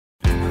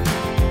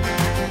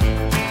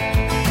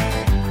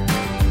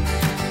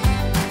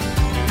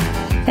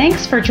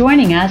Thanks for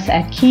joining us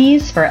at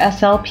Keys for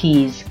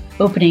SLPs,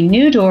 opening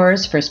new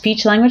doors for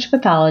speech-language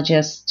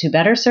pathologists to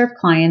better serve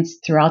clients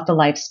throughout the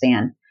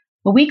lifespan.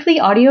 A weekly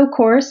audio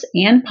course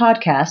and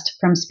podcast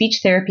from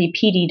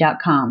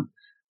SpeechTherapyPD.com.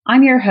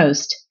 I'm your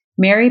host,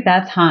 Mary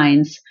Beth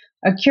Hines,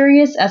 a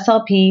curious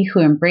SLP who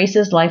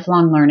embraces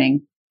lifelong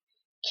learning.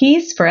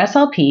 Keys for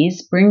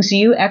SLPs brings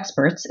you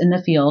experts in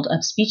the field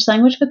of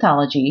speech-language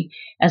pathology,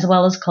 as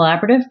well as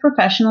collaborative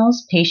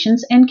professionals,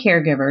 patients, and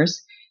caregivers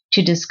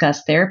to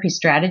discuss therapy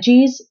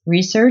strategies,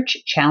 research,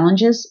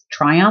 challenges,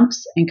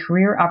 triumphs, and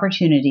career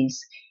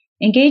opportunities.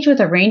 Engage with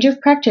a range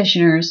of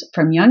practitioners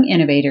from young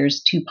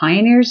innovators to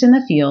pioneers in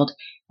the field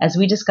as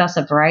we discuss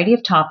a variety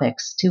of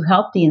topics to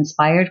help the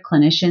inspired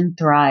clinician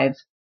thrive.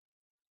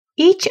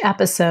 Each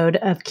episode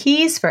of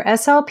Keys for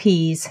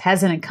SLPs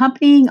has an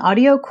accompanying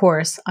audio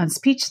course on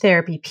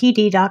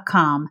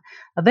SpeechTherapyPD.com,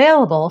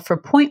 available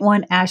for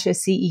 0.1 ASHA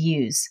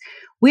CEUs.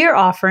 We are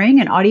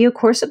offering an audio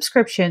course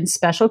subscription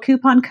special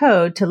coupon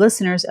code to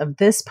listeners of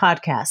this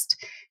podcast.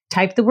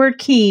 Type the word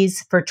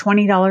KEYS for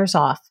 $20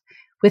 off.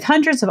 With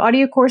hundreds of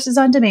audio courses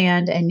on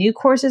demand and new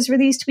courses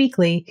released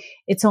weekly,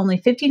 it's only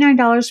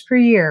 $59 per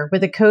year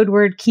with the code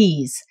word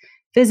KEYS.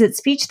 Visit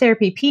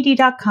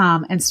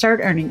SpeechTherapyPD.com and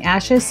start earning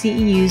ASHA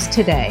CEUs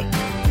today.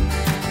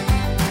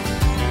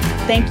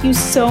 Thank you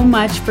so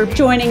much for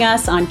joining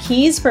us on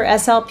Keys for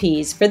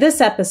SLPs for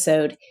this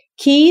episode,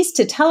 Keys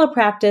to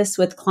Telepractice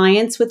with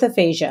Clients with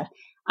Aphasia.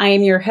 I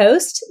am your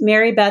host,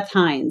 Mary Beth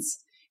Hines.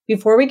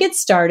 Before we get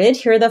started,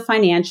 here are the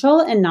financial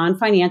and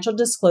non-financial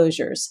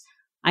disclosures.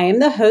 I am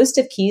the host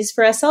of Keys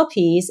for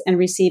SLPs and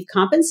receive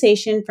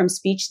compensation from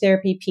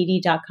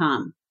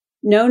SpeechTherapyPD.com.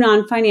 No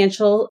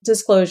non-financial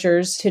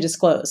disclosures to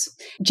disclose.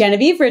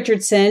 Genevieve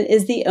Richardson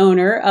is the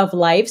owner of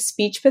Life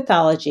Speech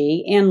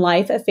Pathology and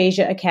Life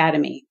Aphasia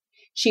Academy.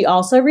 She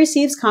also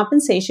receives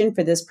compensation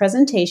for this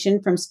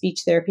presentation from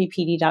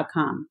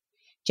SpeechTherapyPD.com.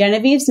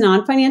 Genevieve's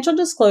non-financial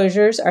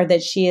disclosures are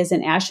that she is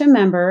an ASHA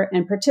member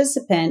and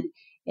participant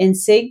in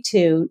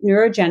SIG-2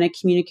 neurogenic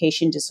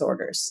communication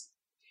disorders.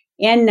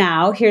 And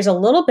now, here's a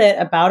little bit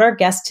about our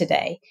guest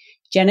today,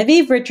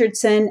 Genevieve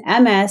Richardson,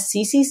 MS,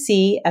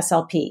 CCC,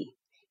 SLP.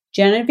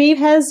 Genevieve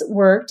has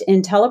worked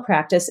in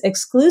telepractice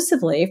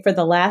exclusively for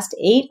the last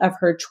 8 of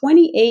her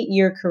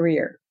 28-year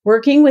career,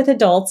 working with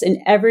adults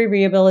in every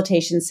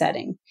rehabilitation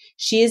setting.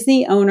 She is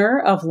the owner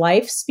of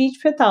Life Speech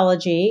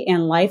Pathology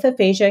and Life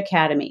Aphasia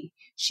Academy.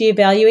 She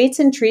evaluates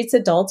and treats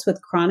adults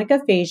with chronic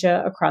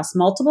aphasia across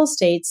multiple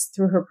states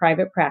through her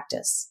private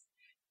practice.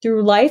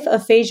 Through Life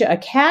Aphasia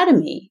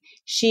Academy,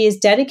 she is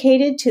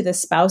dedicated to the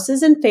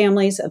spouses and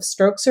families of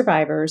stroke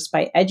survivors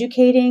by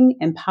educating,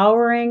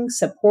 empowering,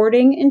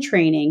 supporting, and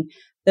training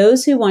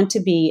those who want to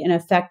be an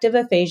effective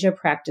aphasia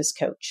practice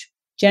coach.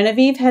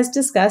 Genevieve has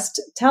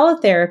discussed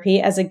teletherapy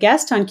as a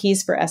guest on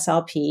Keys for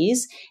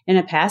SLPs in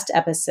a past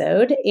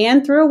episode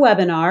and through a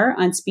webinar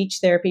on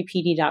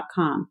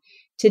SpeechTherapyPD.com.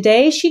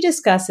 Today, she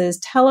discusses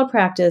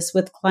telepractice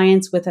with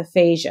clients with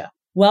aphasia.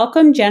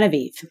 Welcome,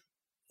 Genevieve.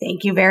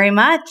 Thank you very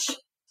much.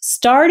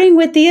 Starting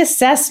with the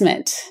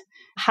assessment.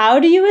 How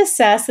do you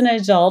assess an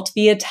adult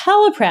via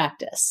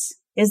telepractice?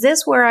 Is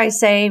this where I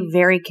say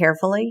very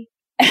carefully?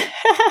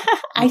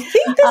 I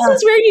think this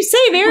is where you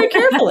say very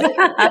carefully.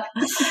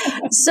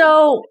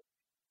 So,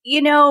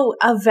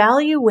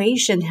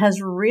 evaluation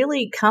has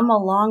really come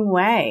a long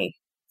way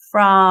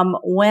from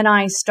when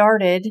I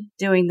started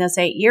doing this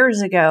 8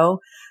 years ago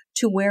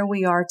to where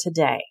we are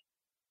today.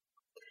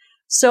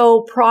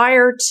 So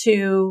prior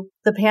to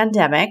the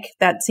pandemic,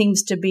 that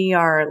seems to be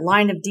our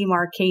line of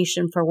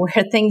demarcation for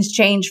where things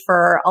change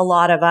for a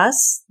lot of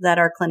us that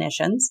are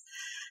clinicians.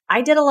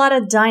 I did a lot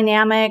of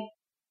dynamic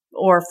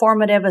or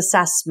formative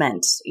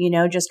assessment,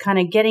 just kind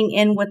of getting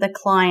in with the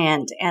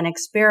client and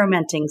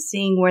experimenting,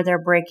 seeing where they're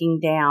breaking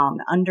down,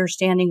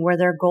 understanding where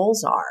their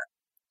goals are.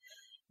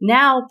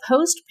 Now,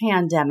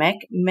 post-pandemic,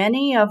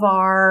 many of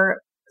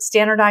our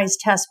standardized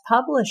test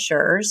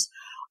publishers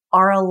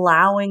are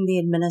allowing the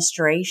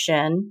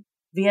administration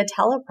via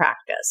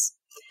telepractice.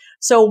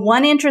 So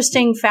one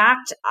interesting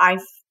fact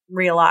I've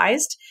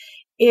realized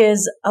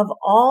is of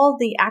all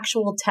the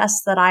actual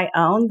tests that I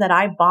own that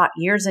I bought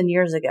years and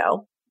years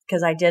ago,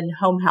 because I did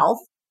home health,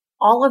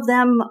 all of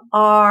them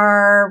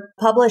are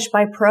published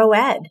by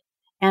ProEd.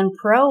 And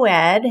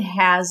ProEd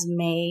has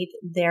made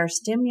their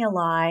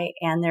stimuli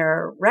and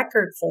their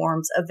record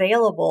forms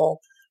available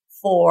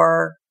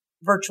for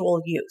virtual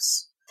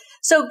use.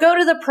 So go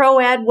to the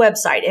ProEd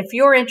website if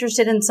you're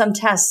interested in some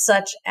tests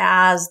such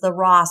as the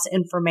Ross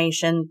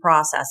Information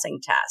Processing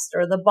Test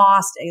or the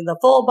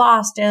full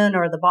Boston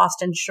or the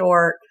Boston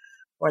Short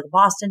or the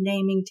Boston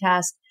Naming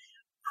Test.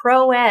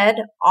 ProEd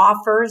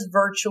offers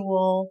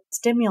virtual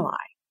stimuli.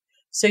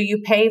 So you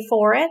pay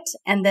for it,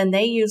 and then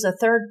they use a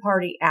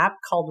third-party app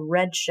called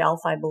Red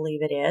Shelf, I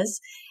believe it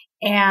is,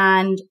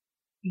 and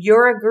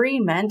your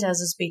agreement as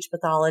a speech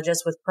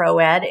pathologist with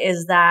ProEd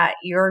is that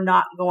you're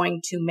not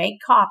going to make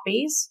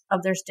copies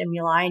of their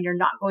stimuli and you're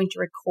not going to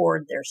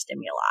record their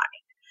stimuli.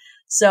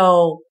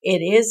 So it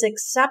is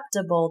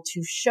acceptable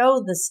to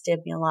show the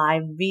stimuli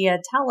via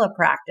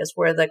telepractice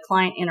where the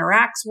client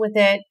interacts with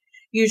it.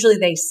 Usually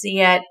they see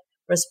it,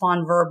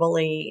 respond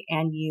verbally,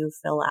 and you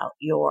fill out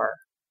your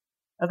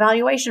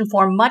evaluation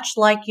form, much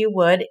like you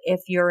would if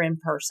you're in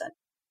person.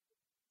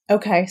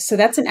 Okay, so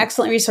that's an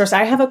excellent resource.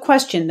 I have a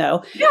question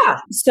though. Yeah.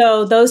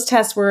 So those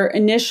tests were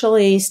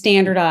initially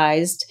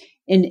standardized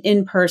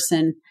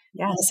in-person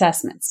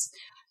assessments.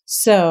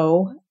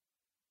 So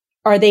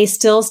are they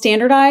still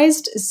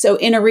standardized? So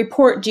in a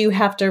report, do you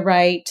have to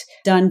write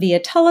done via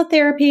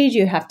teletherapy? Do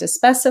you have to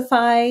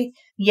specify?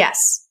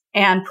 Yes.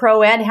 And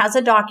ProEd has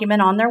a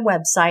document on their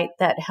website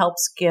that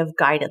helps give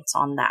guidance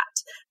on that.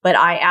 But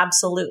I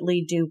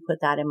absolutely do put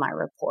that in my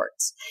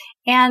reports.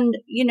 And,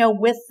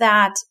 with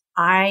that,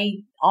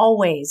 I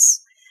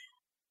always,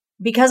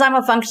 because I'm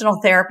a functional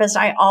therapist,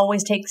 I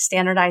always take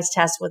standardized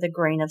tests with a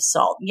grain of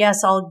salt.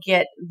 Yes, I'll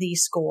get the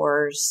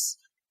scores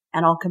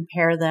and I'll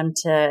compare them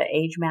to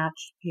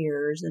age-matched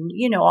peers and,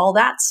 all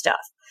that stuff.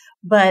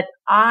 But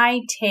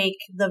I take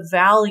the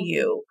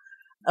value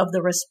of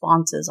the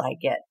responses I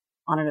get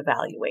on an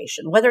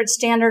evaluation, whether it's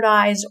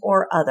standardized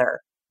or other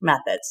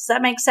methods. Does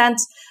that make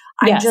sense?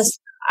 Yes.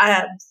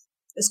 The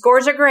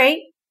scores are great,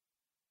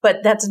 but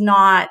that's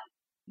not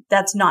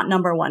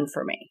number one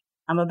for me.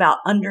 I'm about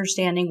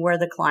understanding where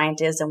the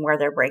client is and where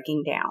they're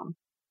breaking down.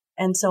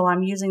 And so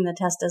I'm using the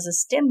test as a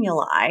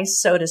stimuli,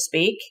 so to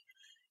speak,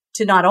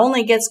 to not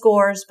only get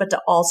scores, but to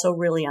also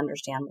really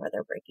understand where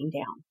they're breaking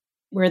down.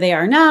 Where they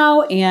are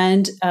now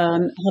and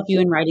help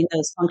you in writing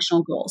those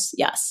functional goals.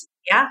 Yes.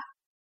 Yeah,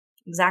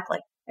 exactly.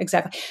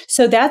 Exactly.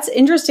 So that's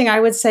interesting. I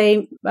would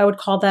say I would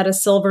call that a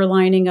silver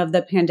lining of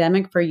the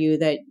pandemic for you,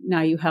 that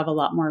now you have a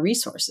lot more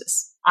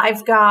resources. I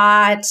think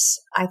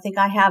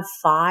I have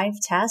 5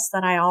 tests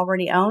that I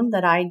already own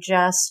that I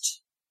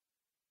just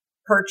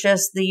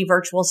purchased the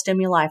virtual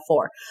stimuli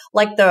for.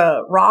 Like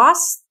the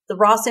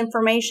Ross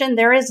information,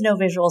 there is no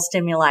visual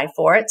stimuli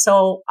for it.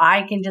 So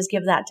I can just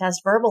give that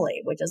test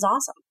verbally, which is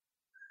awesome.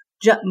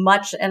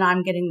 And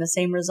I'm getting the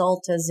same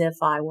result as if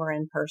I were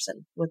in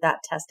person with that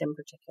test in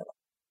particular.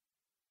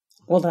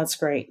 Well, that's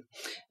great.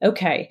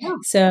 Okay. Yeah.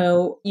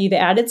 So you've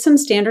added some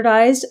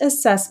standardized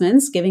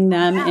assessments, giving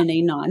them in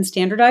a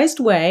non-standardized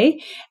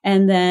way.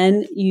 And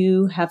then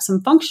you have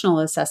some functional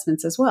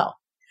assessments as well.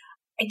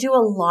 I do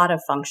a lot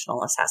of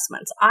functional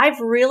assessments.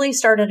 I've really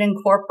started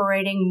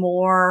incorporating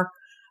more,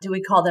 do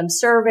we call them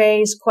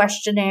surveys,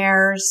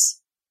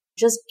 questionnaires,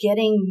 just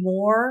getting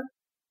more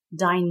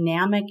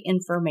dynamic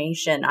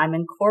information. I'm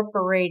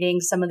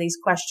incorporating some of these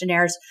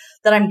questionnaires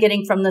that I'm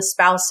getting from the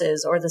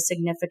spouses or the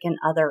significant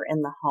other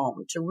in the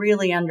home to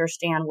really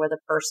understand where the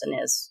person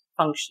is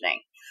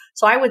functioning.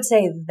 So I would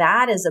say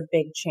that is a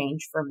big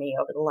change for me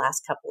over the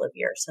last couple of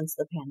years since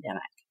the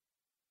pandemic.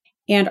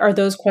 And are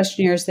those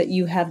questionnaires that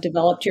you have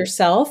developed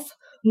yourself?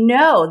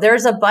 No,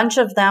 there's a bunch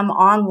of them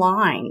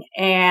online,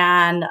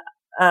 and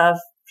a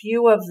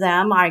few of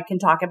them I can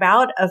talk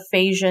about.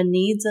 Aphasia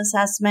needs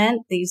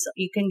assessment. These,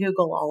 you can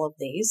Google all of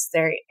these.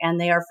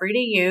 They are free to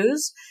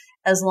use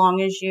as long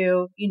as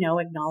you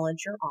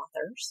acknowledge your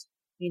authors,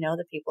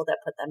 the people that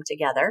put them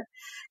together.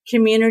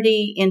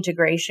 Community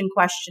integration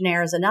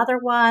questionnaire is another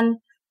one.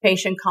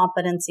 Patient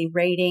competency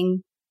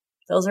rating.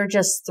 Those are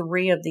just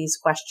 3 of these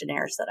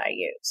questionnaires that I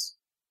use.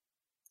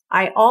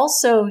 I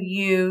also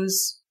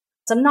use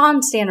some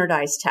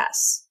non-standardized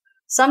tests.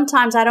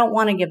 Sometimes I don't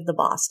want to give the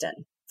Boston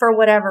for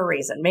whatever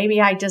reason.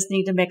 Maybe I just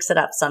need to mix it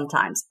up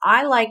sometimes.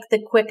 I like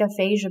the Quick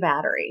Aphasia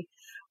Battery,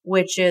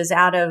 which is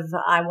out of,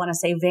 I want to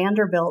say,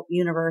 Vanderbilt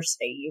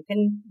University. You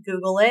can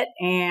Google it,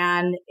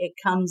 and it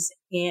comes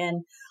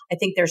in, I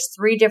think there's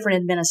 3 different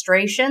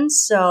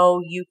administrations.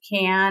 So you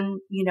can,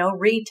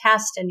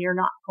 retest, and you're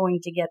not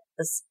going to get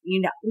this,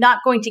 not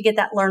going to get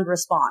that learned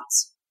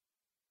response,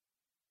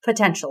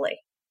 potentially.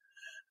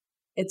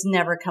 It's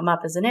never come up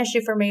as an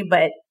issue for me,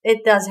 but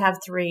it does have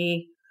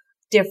 3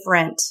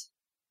 different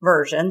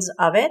versions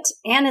of it,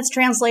 and it's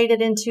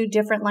translated into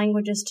different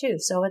languages too.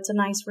 So it's a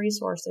nice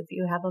resource if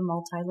you have a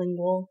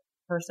multilingual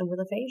person with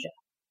aphasia.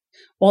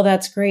 Well,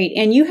 that's great.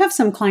 And you have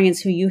some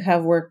clients who you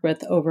have worked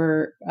with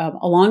over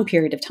a long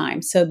period of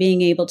time. So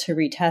being able to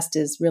retest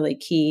is really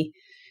key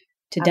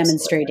to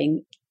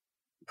demonstrating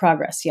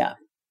progress. Yeah.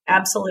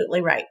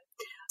 Absolutely right.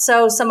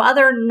 So some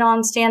other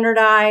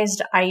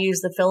non-standardized, I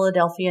use the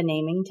Philadelphia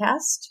naming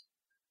test,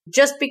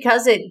 just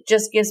because it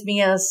just gives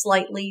me a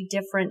slightly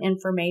different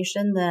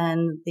information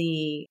than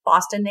the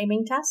Boston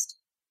naming test.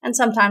 And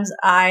sometimes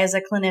I, as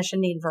a clinician,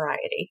 need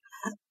variety.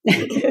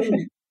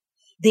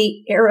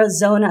 The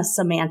Arizona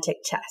semantic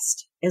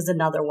test is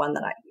another one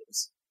that I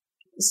use.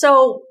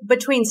 So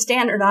between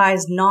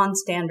standardized,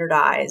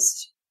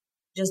 non-standardized,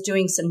 just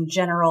doing some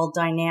general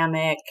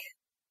dynamic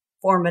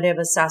formative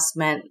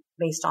assessment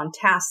based on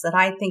tasks that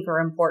I think are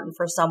important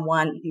for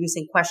someone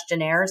using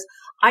questionnaires,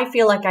 I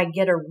feel like I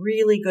get a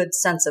really good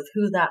sense of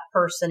who that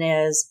person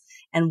is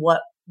and what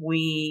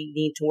we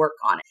need to work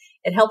on.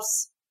 It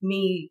helps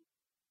me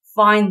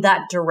find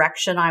that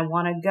direction I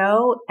want to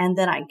go, and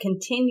then I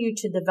continue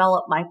to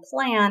develop my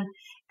plan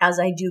as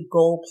I do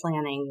goal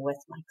planning with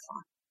my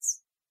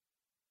clients.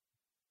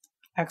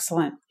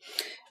 Excellent.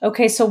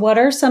 Okay, so what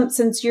are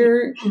since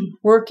you're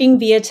working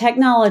via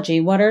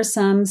technology, what are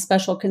some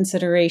special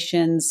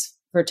considerations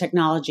for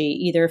technology,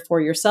 either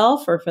for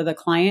yourself or for the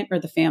client or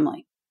the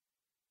family?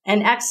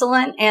 An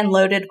excellent and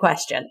loaded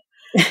question.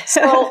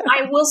 So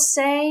I will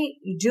say,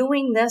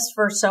 doing this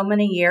for so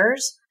many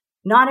years,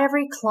 not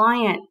every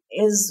client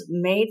is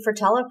made for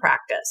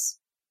telepractice.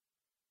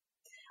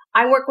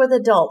 I work with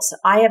adults.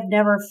 I have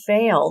never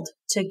failed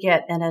to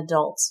get an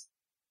adult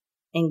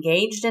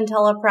engaged in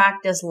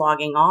telepractice,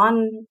 logging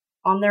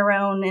on their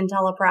own in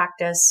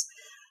telepractice.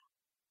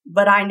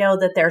 But I know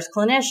that there's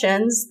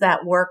clinicians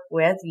that work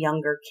with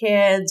younger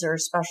kids or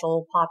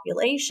special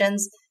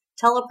populations.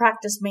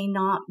 Telepractice may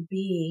not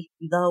be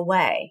the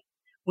way.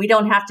 We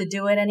don't have to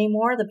do it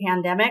anymore. The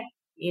pandemic,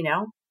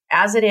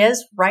 as it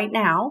is right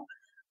now,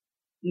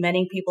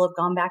 many people have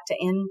gone back to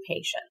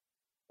inpatient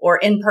or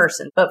in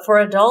person. But for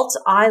adults,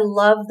 I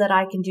love that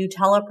I can do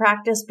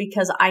telepractice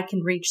because I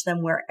can reach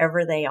them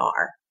wherever they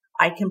are.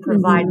 I can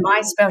provide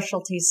my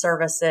specialty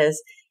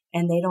services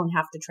and they don't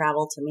have to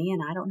travel to me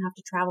and I don't have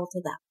to travel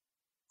to them.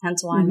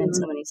 Hence why I'm in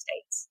so many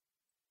states.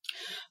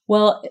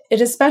 Well,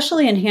 it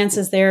especially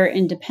enhances their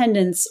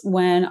independence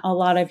when a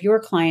lot of your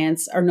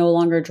clients are no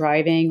longer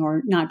driving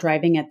or not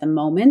driving at the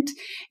moment.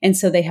 And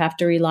so they have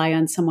to rely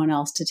on someone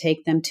else to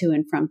take them to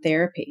and from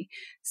therapy.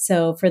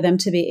 So for them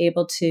to be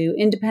able to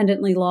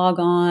independently log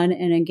on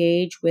and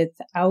engage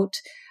without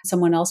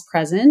someone else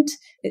present,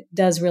 it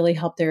does really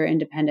help their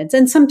independence.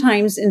 And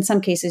sometimes, in some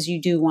cases, you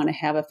do want to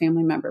have a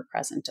family member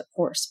present, of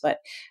course, but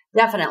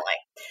definitely.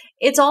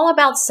 It's all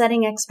about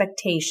setting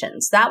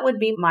expectations. That would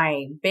be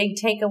my big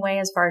takeaway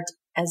as far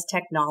as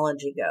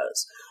technology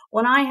goes.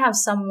 When I have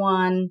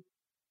someone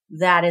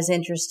that is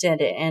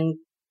interested in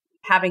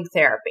having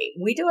therapy,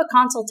 we do a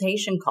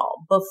consultation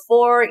call.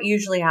 Before,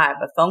 usually I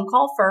have a phone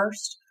call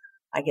first.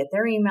 I get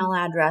their email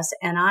address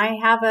and I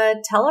have a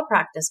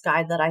telepractice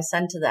guide that I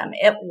send to them.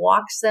 It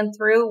walks them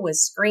through with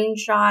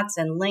screenshots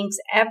and links,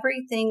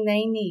 everything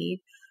they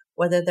need,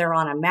 whether they're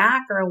on a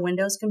Mac or a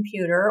Windows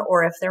computer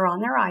or if they're on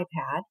their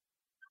iPad.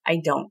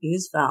 I don't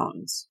use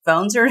phones.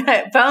 Phones are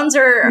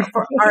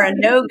a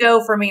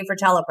no-go for me for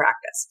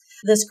telepractice.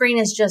 The screen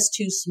is just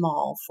too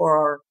small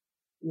for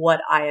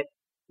what I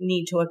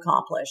need to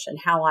accomplish and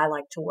how I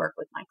like to work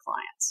with my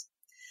clients.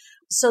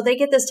 So they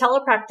get this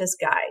telepractice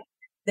guide.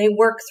 They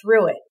work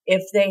through it.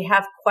 If they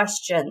have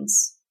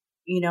questions,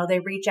 they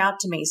reach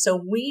out to me.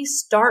 So we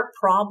start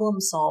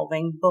problem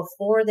solving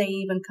before they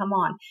even come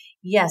on.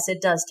 Yes,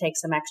 it does take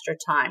some extra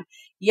time.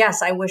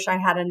 Yes, I wish I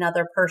had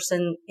another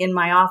person in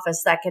my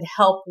office that could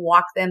help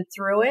walk them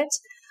through it.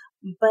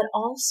 But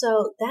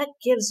also that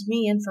gives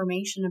me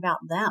information about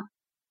them.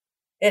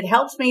 It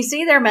helps me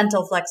see their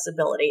mental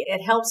flexibility.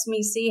 It helps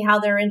me see how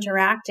they're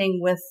interacting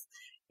with,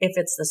 if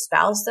it's the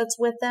spouse that's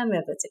with them,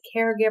 if it's a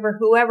caregiver,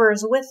 whoever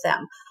is with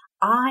them.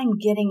 I'm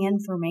getting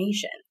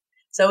information.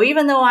 So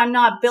even though I'm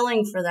not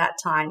billing for that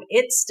time,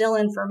 it's still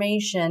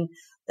information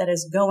that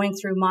is going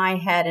through my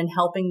head and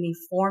helping me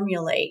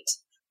formulate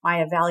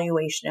my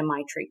evaluation and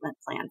my treatment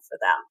plan for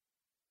them.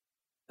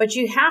 But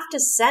you have to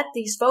set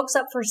these folks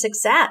up for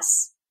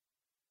success.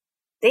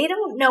 They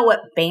don't know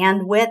what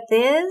bandwidth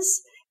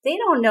is. They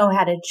don't know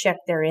how to check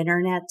their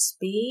internet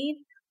speed.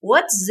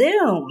 What's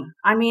Zoom?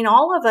 I mean,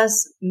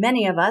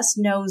 many of us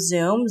know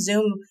Zoom.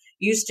 Zoom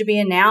used to be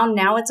a noun.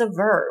 Now it's a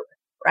verb,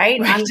 right?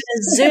 I'm going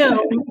to Zoom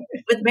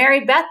with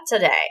Mary Beth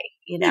today.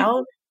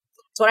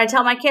 It's what I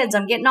tell my kids.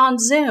 I'm getting on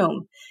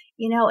Zoom.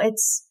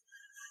 It's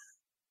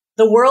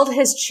the world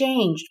has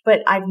changed, but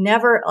I've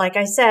never, like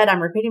I said,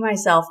 I'm repeating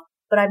myself,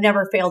 but I've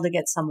never failed to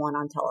get someone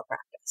on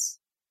telepractice.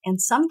 And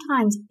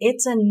sometimes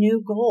it's a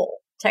new goal.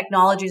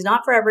 Technology is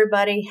not for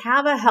everybody.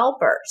 Have a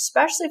helper,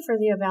 especially for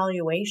the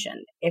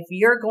evaluation. If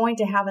you're going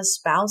to have a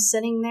spouse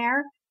sitting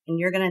there and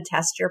you're going to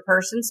test your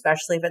person,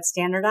 especially if it's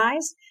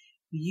standardized,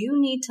 you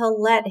need to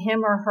let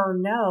him or her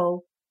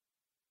know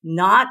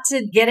not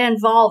to get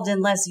involved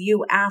unless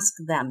you ask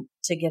them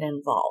to get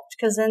involved,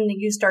 because then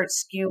you start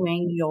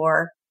skewing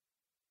your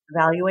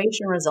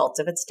evaluation results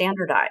if it's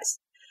standardized.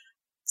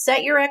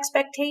 Set your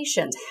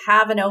expectations.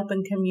 Have an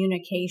open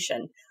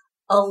communication.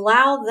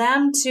 Allow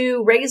them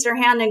to raise their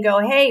hand and go,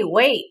 hey,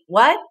 wait,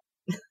 what?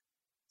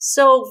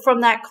 So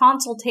from that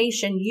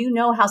consultation, you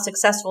know how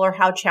successful or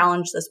how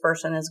challenged this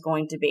person is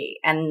going to be.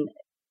 And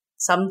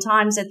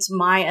sometimes it's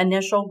my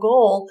initial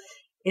goal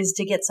is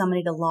to get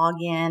somebody to log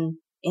in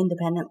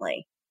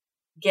independently.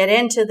 Get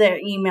into their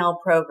email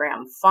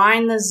program,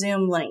 find the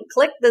Zoom link,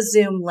 click the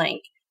Zoom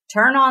link,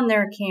 turn on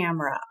their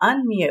camera,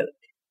 unmute.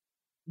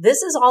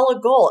 This is all a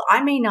goal.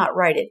 I may not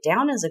write it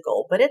down as a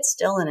goal, but it's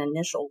still an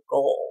initial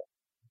goal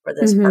for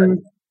this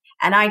person.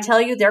 And I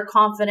tell you, their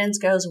confidence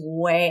goes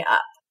way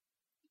up.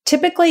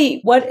 Typically,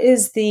 what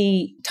is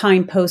the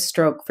time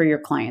post-stroke for your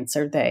clients?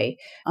 Are they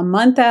a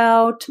month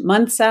out,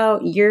 months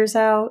out, years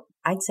out?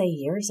 I'd say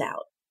years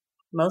out.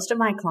 Most of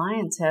my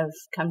clients have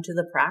come to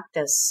the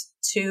practice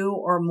 2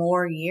 or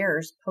more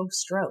years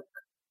post-stroke.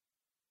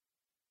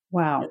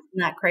 Wow. Isn't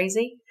that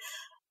crazy?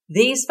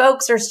 These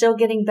folks are still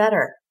getting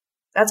better.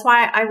 That's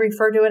why I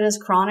refer to it as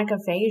chronic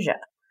aphasia.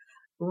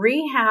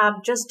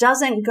 rehab just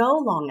doesn't go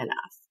long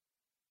enough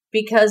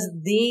because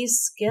these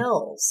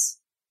skills,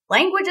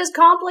 language is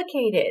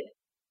complicated.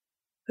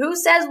 Who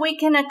says we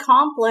can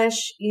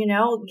accomplish,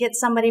 get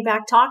somebody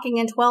back talking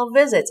in 12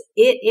 visits?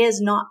 It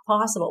is not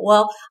possible.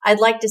 Well,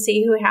 I'd like to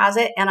see who has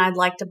it, and I'd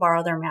like to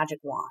borrow their magic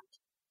wand.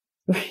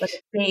 Right. But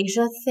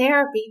aphasia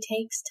therapy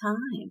takes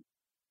time.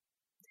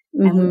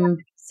 Mm-hmm. And we have to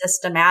be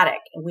systematic,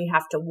 and we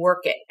have to work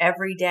it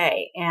every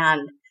day.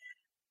 And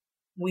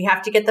we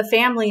have to get the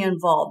family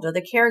involved or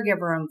the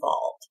caregiver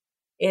involved.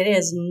 It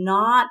is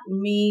not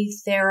me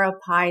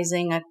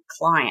therapizing a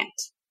client.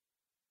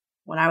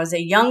 When I was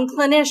a young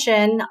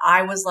clinician,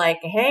 I was like,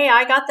 hey,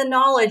 I got the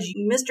knowledge.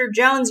 Mr.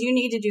 Jones, you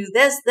need to do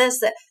this,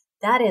 that.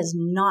 That is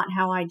not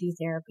how I do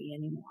therapy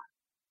anymore.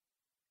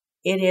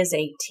 It is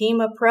a team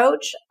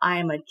approach. I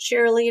am a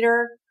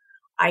cheerleader.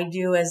 I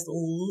do as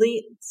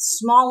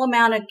small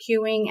amount of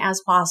cueing as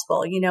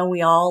possible.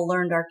 We all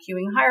learned our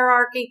cueing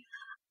hierarchy.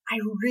 I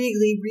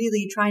really,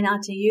 really try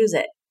not to use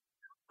it.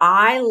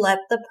 I let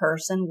the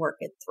person work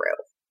it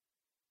through.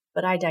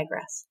 But I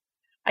digress.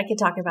 I could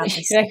talk about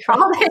this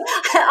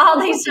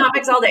all these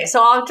topics all day.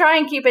 So I'll try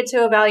and keep it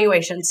to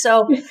evaluation.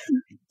 So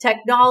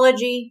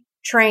technology,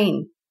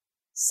 train,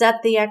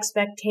 set the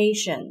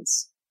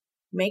expectations.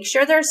 Make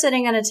sure they're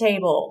sitting at a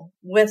table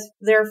with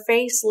their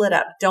face lit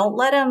up. Don't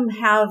let them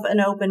have an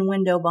open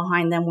window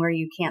behind them where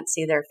you can't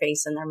see their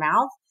face and their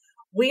mouth.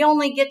 We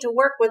only get to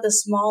work with a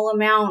small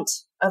amount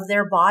of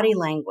their body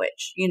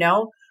language,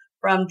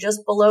 from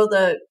just below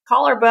the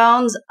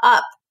collarbones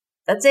up.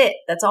 That's it.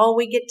 That's all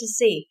we get to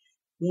see.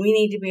 We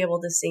need to be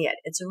able to see it.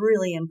 It's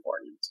really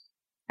important.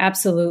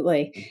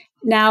 Absolutely.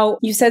 Now,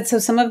 you said so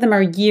some of them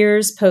are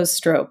years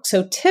post-stroke.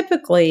 So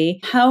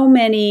typically, how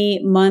many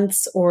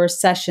months or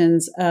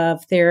sessions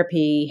of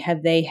therapy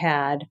have they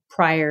had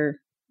prior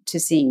to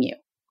seeing you?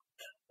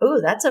 Oh,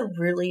 that's a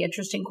really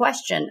interesting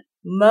question.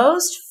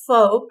 Most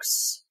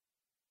folks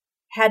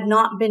had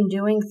not been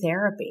doing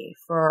therapy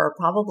for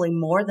probably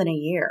more than a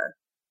year,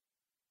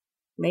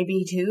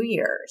 maybe 2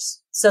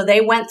 years. So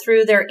they went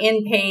through their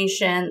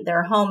inpatient,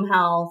 their home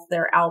health,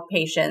 their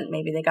outpatient.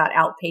 Maybe they got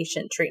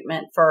outpatient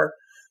treatment for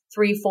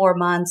 3-4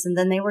 months, and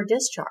then they were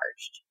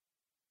discharged.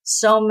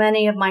 So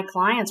many of my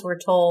clients were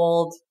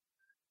told,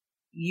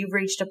 you've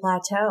reached a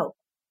plateau.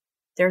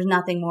 There's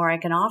nothing more I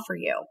can offer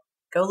you.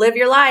 Go live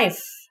your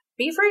life.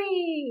 Be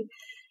free.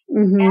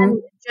 Mm-hmm.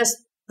 And just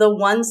the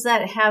ones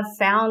that have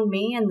found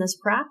me in this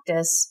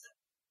practice,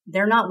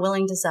 they're not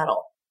willing to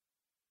settle.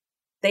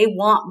 They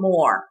want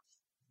more.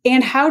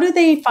 And how do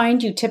they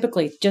find you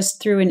typically?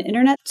 Just through an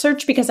internet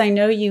search? Because I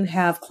know you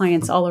have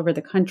clients all over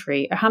the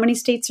country. How many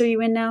states are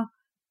you in now?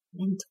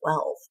 In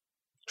 12.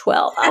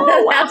 12.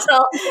 Oh,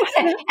 wow.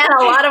 And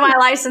a lot of my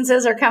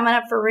licenses are coming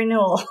up for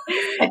renewal.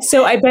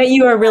 So I bet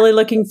you are really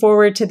looking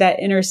forward to that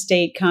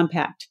interstate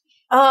compact.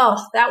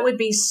 Oh, that would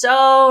be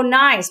so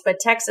nice. But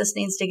Texas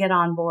needs to get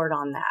on board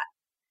on that.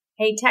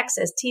 Hey,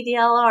 Texas,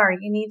 TDLR,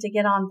 you need to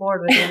get on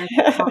board with the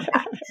interstate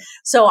compact.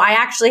 So I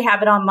actually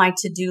have it on my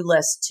to-do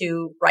list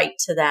to write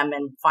to them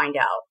and find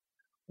out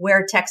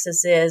where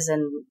Texas is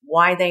and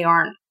why they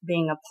aren't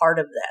being a part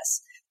of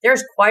this.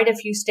 There's quite a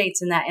few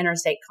states in that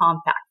interstate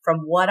compact. From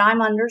what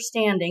I'm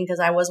understanding, because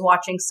I was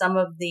watching some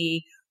of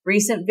the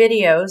recent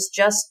videos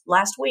just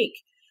last week,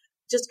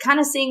 just kind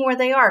of seeing where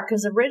they are,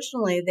 because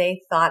originally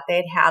they thought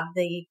they'd have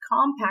the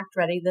compact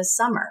ready this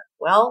summer.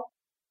 Well,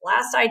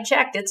 last I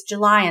checked, it's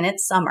July and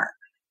it's summer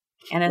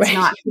and it's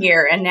not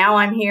here. And now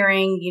I'm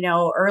hearing,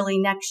 early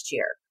next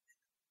year.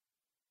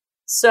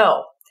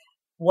 So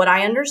what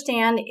I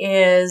understand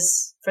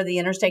is for the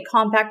interstate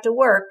compact to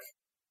work,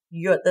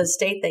 the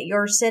state that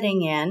you're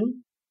sitting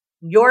in,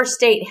 your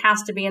state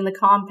has to be in the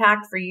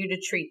compact for you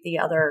to treat the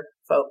other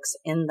folks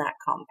in that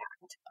compact.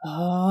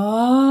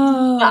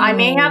 Oh. But I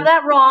may have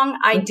that wrong.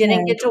 I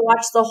didn't get to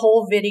watch the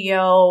whole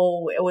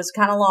video. It was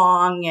kind of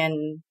long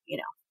and,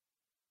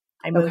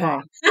 I move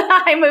on.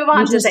 I move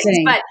on to things.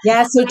 But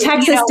yeah, so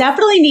Texas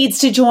definitely needs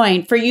to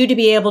join for you to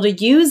be able to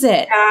use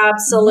it.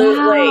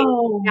 Absolutely.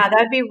 Wow. Yeah,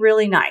 that'd be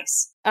really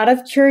nice. Out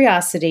of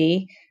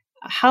curiosity,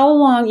 how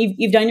long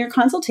you've done your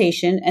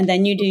consultation and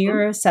then you do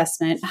your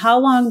assessment. How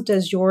long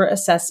does your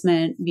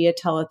assessment via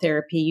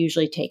teletherapy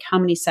usually take? How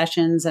many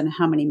sessions and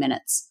how many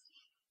minutes?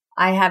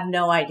 I have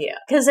no idea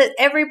because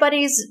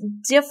everybody's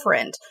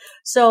different.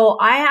 So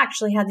I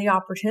actually had the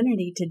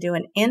opportunity to do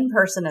an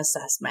in-person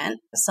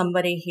assessment,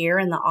 somebody here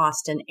in the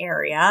Austin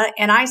area,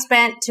 and I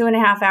spent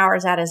 2.5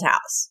 hours at his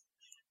house.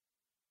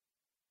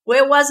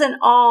 It wasn't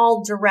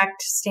all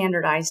direct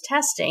standardized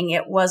testing.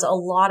 It was a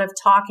lot of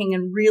talking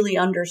and really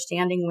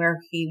understanding where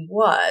he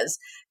was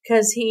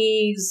because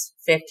he's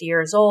 50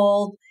 years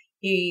old.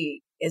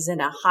 He is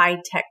in a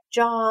high-tech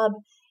job.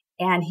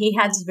 And he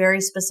has very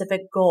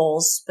specific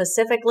goals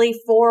specifically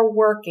for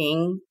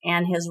working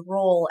and his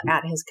role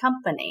at his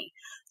company.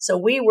 So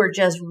we were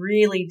just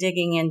really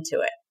digging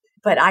into it.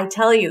 But I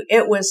tell you,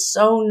 it was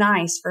so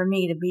nice for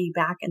me to be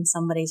back in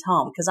somebody's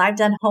home because I've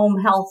done home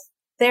health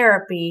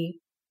therapy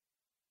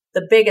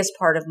the biggest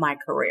part of my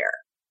career.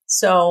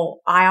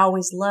 So I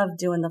always loved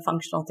doing the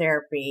functional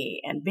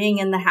therapy and being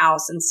in the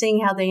house and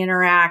seeing how they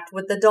interact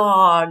with the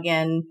dog.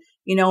 And,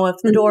 if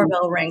the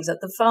doorbell rings, if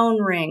the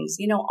phone rings,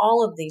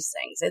 all of these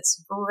things.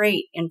 It's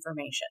great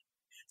information.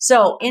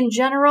 So in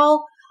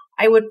general,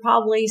 I would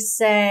probably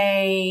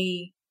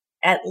say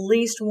at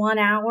least 1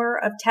 hour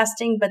of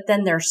testing, but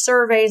then there's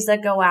surveys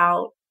that go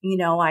out.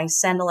 I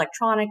send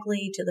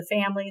electronically to the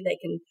family. They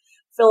can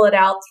fill it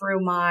out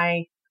through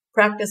my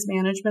practice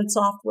management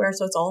software.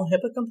 So it's all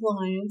HIPAA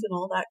compliant and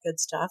all that good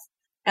stuff.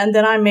 And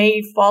then I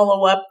may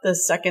follow up the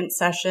second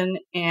session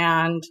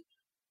and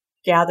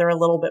gather a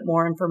little bit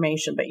more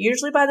information. But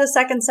usually by the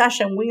second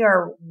session, we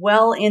are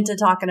well into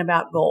talking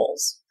about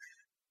goals.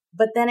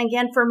 But then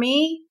again, for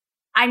me,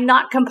 I'm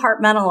not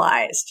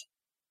compartmentalized.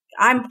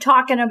 I'm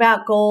talking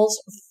about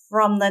goals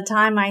from the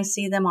time I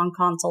see them on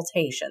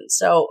consultation.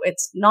 So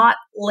it's not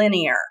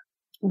linear.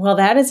 Well,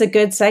 that is a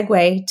good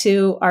segue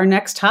to our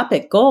next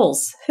topic,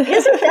 goals.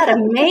 Isn't that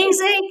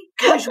amazing?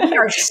 Gosh, we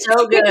are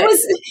so good.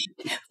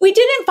 We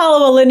didn't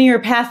follow a linear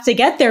path to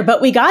get there, but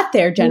we got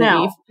there,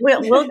 Genevieve. No,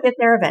 we'll get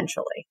there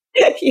eventually.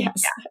 Yes. Yeah,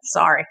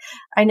 sorry.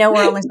 I know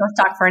we're only supposed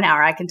to talk for an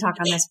hour. I can talk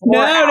on this for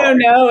hours.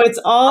 No. It's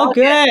all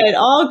good.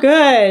 All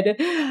good.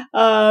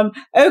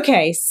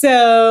 Okay.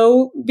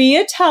 So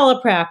via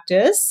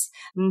telepractice,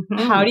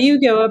 how do you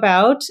go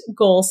about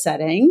goal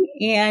setting?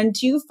 And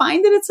do you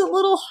find that it's a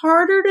little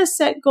harder to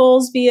set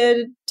goals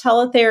via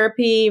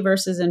teletherapy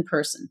versus in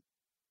person?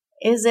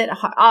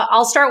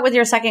 I'll start with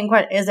your second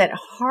question. Is it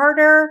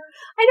harder?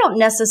 I don't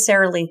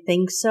necessarily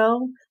think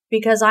so,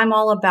 because I'm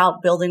all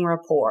about building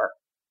rapport.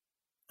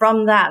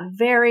 From that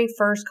very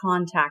first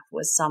contact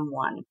with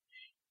someone,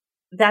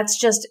 that's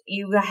just,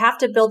 you have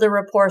to build a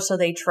rapport so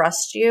they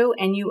trust you,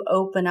 and you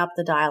open up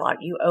the dialogue.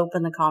 You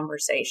open the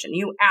conversation.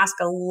 You ask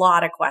a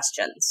lot of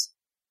questions.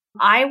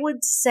 I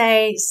would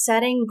say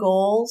setting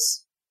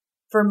goals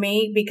for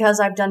me,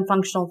 because I've done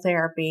functional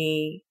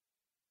therapy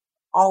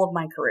all of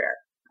my career.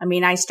 I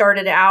mean, I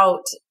started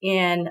out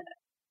in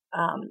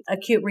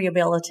acute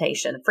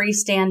rehabilitation,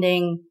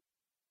 freestanding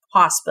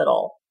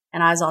hospital,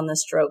 and I was on the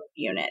stroke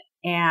unit,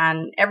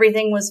 and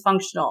everything was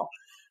functional.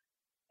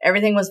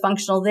 Everything was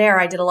functional there.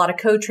 I did a lot of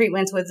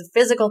co-treatments with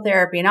physical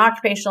therapy and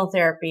occupational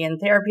therapy and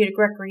therapeutic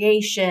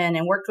recreation,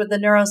 and worked with the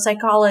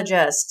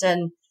neuropsychologist.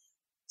 And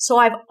so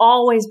I've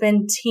always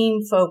been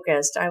team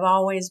focused. I've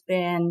always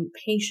been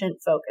patient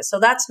focused. So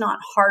that's not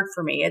hard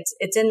for me.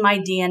 It's in my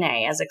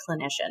DNA as a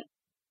clinician.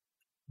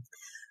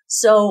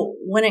 So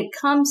when it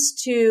comes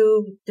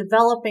to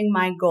developing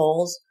my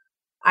goals,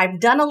 I've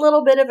done a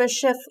little bit of a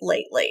shift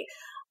lately.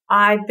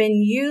 I've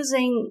been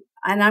using,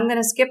 and I'm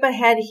going to skip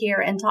ahead here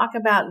and talk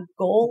about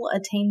goal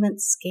attainment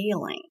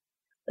scaling.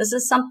 This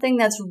is something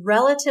that's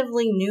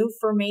relatively new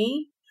for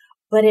me,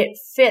 but it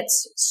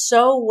fits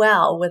so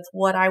well with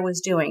what I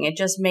was doing. It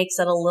just makes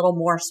it a little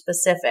more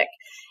specific.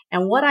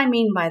 And what I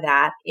mean by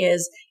that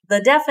is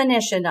the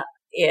definition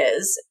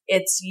is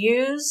it's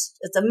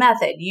a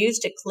method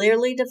used to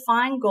clearly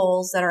define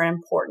goals that are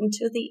important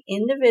to the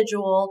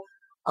individual,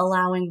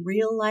 allowing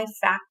real life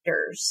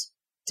factors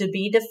to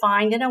be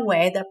defined in a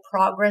way that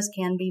progress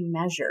can be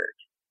measured.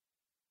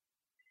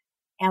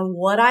 And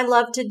what I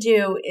love to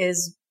do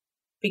is,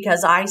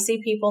 because I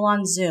see people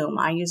on Zoom,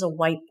 I use a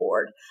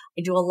whiteboard.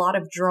 I do a lot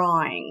of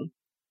drawing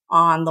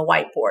on the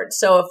whiteboard.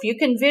 So if you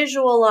can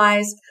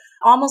visualize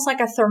almost like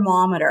a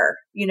thermometer,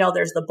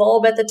 there's the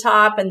bulb at the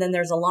top and then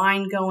there's a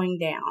line going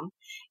down.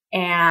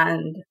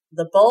 And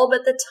the bulb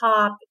at the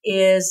top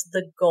is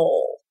the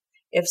goal.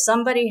 If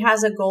somebody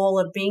has a goal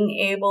of being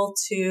able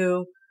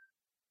to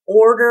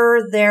order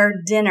their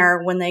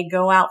dinner when they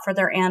go out for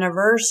their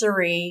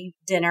anniversary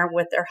dinner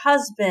with their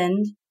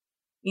husband,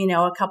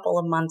 a couple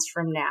of months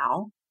from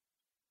now,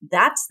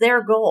 that's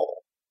their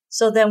goal.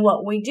 So then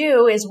what we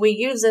do is we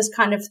use this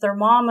kind of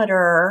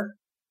thermometer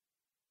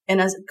in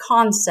a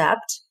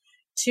concept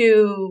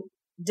to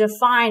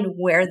define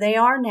where they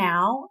are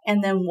now,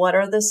 and then what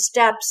are the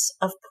steps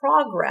of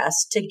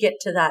progress to get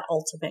to that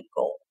ultimate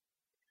goal.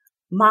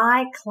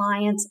 My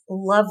clients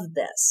love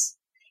this.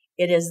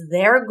 It is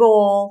their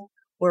goal.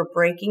 We're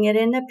breaking it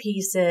into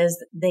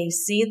pieces. They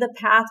see the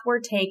path we're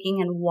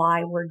taking and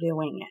why we're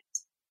doing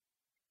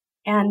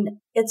it. And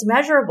it's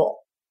measurable.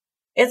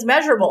 It's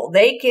measurable.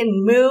 They can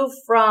move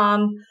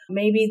from,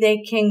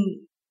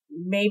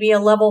 maybe a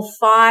level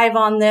 5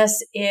 on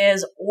this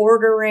is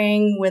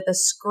ordering with a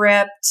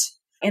script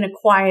in a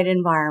quiet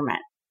environment,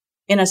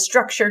 in a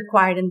structured,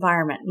 quiet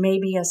environment.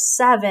 Maybe a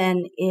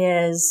 7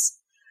 is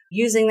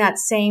using that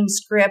same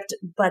script,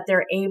 but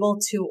they're able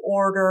to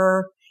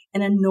order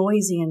in a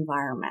noisy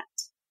environment.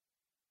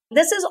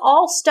 This is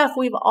all stuff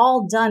we've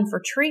all done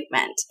for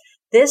treatment.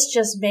 This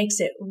just makes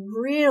it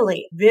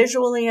really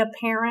visually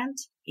apparent.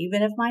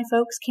 Even if my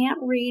folks can't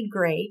read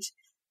great,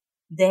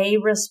 they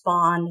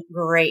respond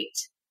great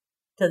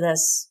to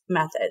this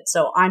method.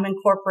 So I'm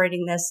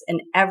incorporating this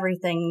in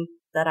everything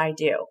that I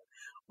do.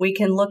 We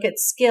can look at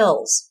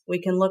skills.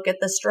 We can look at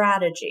the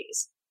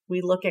strategies.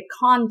 We look at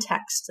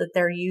context that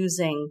they're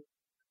using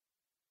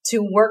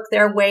to work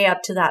their way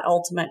up to that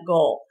ultimate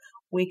goal.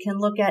 We can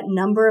look at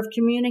number of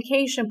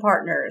communication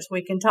partners.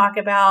 We can talk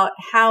about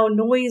how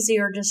noisy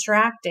or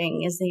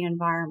distracting is the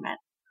environment.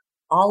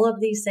 All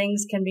of these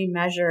things can be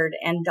measured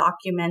and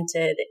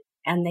documented,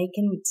 and they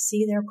can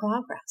see their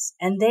progress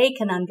and they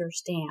can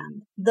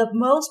understand. The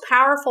most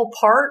powerful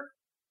part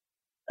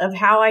of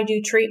how I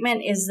do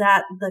treatment is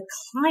that the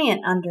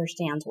client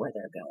understands where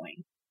they're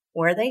going,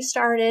 where they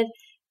started,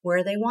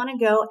 where they want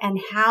to go, and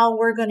how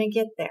we're going to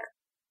get there.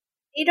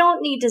 You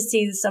don't need to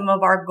see some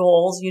of our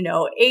goals,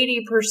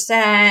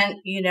 80%,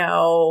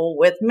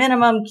 with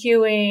minimum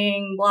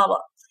queuing, blah, blah.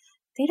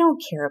 They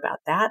don't care about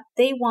that.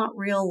 They want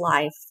real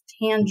life,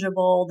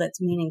 tangible, that's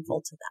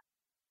meaningful to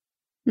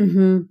them.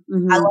 Mm-hmm,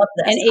 mm-hmm. I love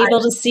this. And able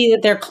to see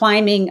that they're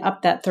climbing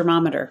up that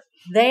thermometer.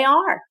 They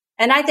are.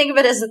 And I think of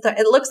it as,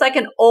 it looks like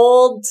an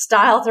old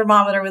style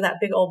thermometer with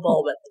that big old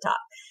bulb at the top.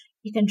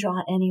 You can draw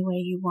it any way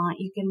you want.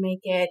 You can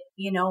make it,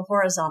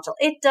 horizontal.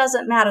 It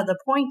doesn't matter. The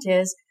point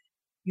is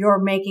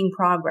you're making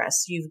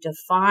progress. You've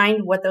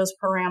defined what those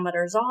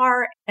parameters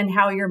are and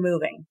how you're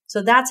moving.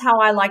 So that's how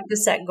I like to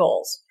set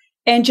goals.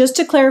 And just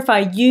to clarify,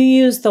 you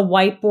use the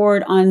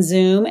whiteboard on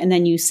Zoom and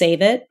then you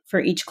save it for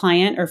each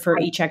client or for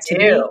each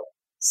activity? Do.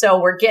 So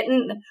we're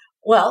getting,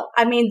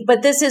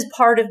 but this is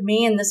part of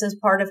me and this is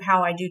part of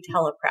how I do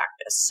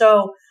telepractice.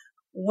 So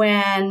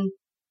when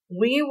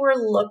we were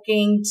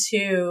looking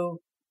to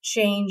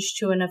change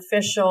to an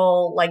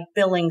official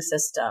billing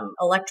system,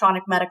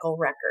 electronic medical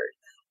record,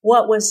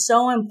 what was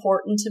so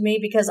important to me,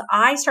 because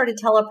I started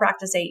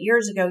telepractice 8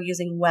 years ago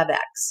using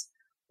WebEx.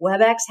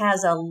 WebEx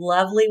has a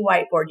lovely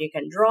whiteboard. You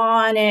can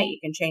draw on it. You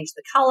can change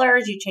the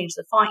colors. You change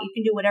the font. You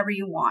can do whatever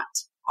you want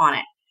on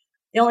it.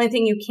 The only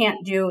thing you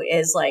can't do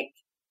is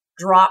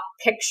drop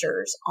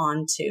pictures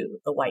onto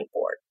the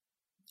whiteboard.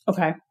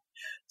 Okay.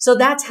 So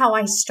that's how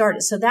I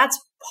started. So that's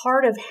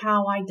part of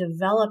how I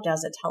developed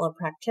as a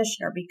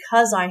telepractitioner,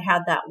 because I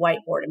had that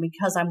whiteboard and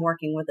because I'm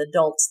working with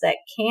adults that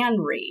can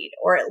read,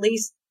 or at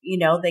least,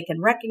 they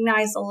can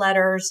recognize the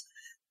letters.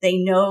 They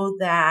know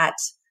that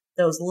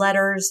those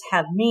letters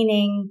have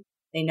meaning.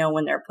 They know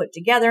when they're put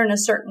together in a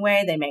certain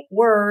way. They make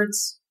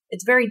words.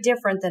 It's very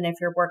different than if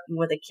you're working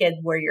with a kid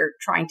where you're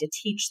trying to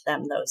teach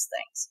them those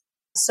things.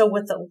 So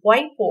with the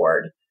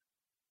whiteboard,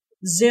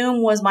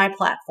 Zoom was my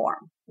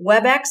platform.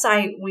 WebEx,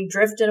 we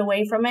drifted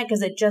away from it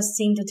because it just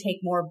seemed to take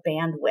more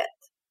bandwidth.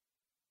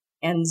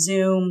 And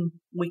Zoom,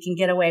 we can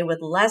get away with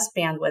less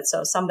bandwidth.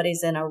 So if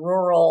somebody's in a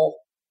rural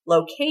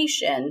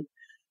location,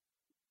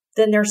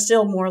 then they're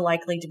still more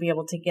likely to be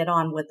able to get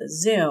on with a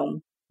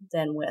Zoom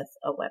than with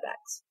a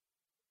WebEx.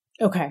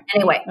 Okay.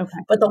 Anyway,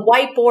 But the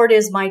whiteboard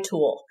is my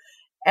tool.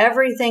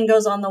 Everything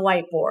goes on the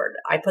whiteboard.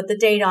 I put the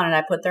date on it.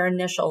 I put their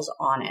initials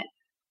on it.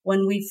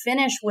 When we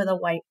finish with a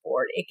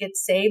whiteboard, it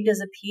gets saved as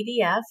a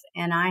PDF,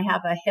 and I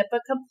have a HIPAA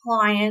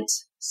compliant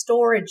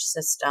storage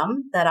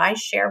system that I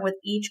share with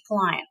each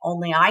client.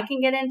 Only I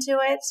can get into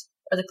it,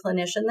 or the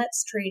clinician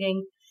that's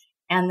treating,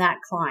 and that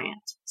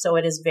client. So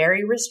it is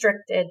very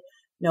restricted.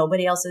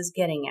 Nobody else is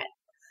getting it.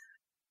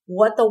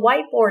 What the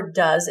whiteboard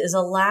does is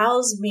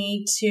allows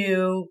me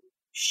to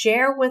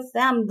share with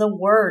them the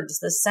words,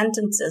 the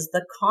sentences,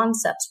 the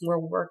concepts we're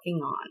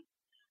working on.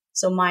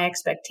 So my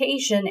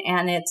expectation,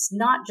 and it's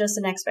not just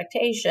an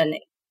expectation,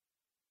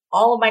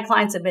 all of my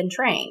clients have been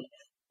trained.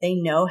 They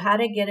know how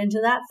to get into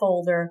that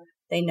folder.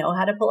 They know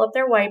how to pull up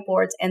their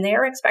whiteboards, and they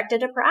are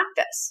expected to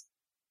practice.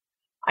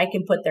 I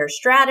can put their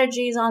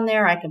strategies on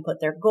there. I can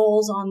put their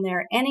goals on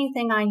there.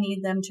 Anything I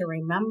need them to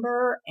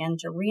remember and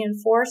to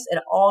reinforce,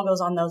 it all goes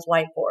on those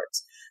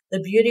whiteboards.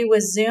 The beauty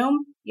with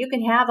Zoom, you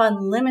can have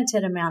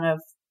unlimited amount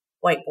of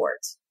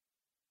whiteboards.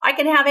 I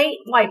can have 8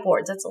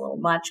 whiteboards. That's a little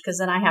much because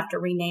then I have to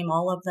rename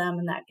all of them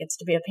and that gets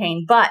to be a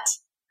pain. But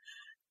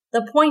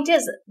the point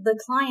is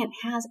the client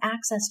has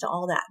access to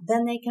all that.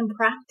 Then they can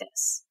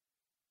practice.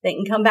 They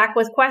can come back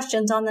with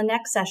questions on the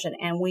next session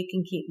and we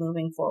can keep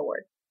moving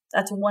forward.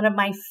 That's one of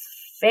my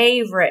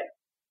favorite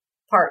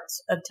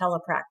parts of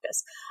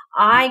telepractice.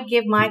 I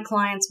give my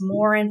clients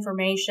more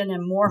information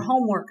and more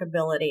homework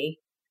ability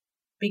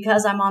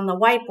because I'm on the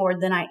whiteboard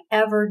than I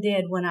ever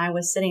did when I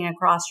was sitting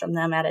across from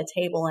them at a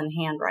table and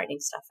handwriting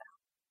stuff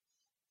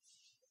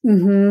out.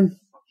 Mm-hmm.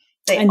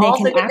 They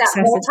also get that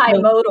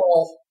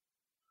multimodal,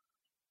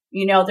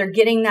 they're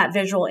getting that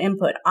visual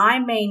input. I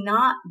may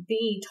not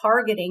be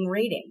targeting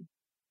reading.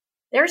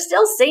 They're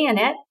still seeing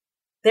it.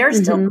 They're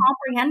still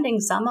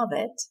comprehending some of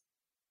it.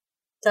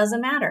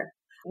 Doesn't matter.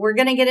 We're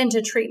going to get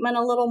into treatment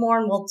a little more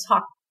and we'll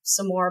talk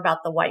some more about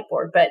the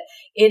whiteboard, but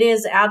it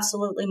is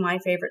absolutely my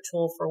favorite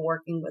tool for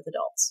working with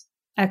adults.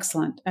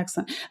 Excellent.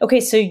 Excellent.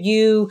 Okay. So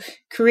you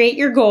create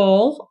your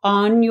goal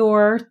on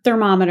your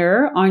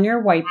thermometer, on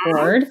your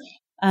whiteboard,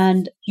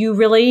 and you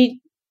really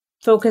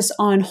focus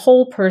on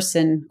whole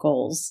person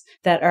goals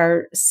that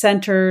are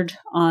centered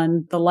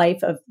on the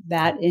life of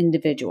that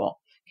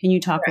individual. Can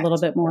you talk a little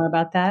bit more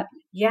about that?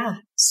 Yeah.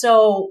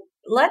 So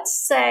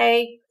let's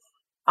say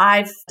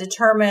I've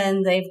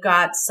determined they've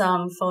got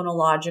some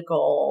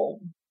phonological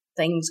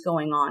things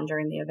going on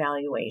during the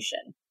evaluation.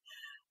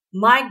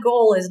 My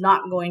goal is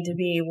not going to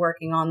be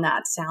working on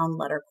that sound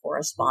letter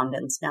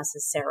correspondence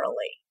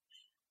necessarily.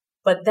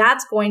 but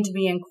that's going to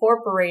be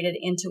incorporated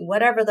into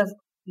whatever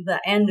the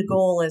end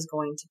goal is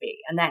going to be.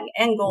 And that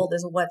end goal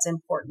is what's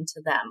important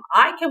to them.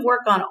 I can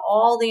work on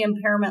all the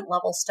impairment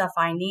level stuff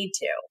I need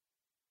to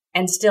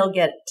and still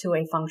get to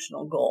a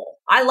functional goal.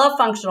 I love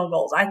functional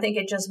goals. I think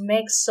it just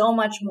makes so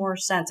much more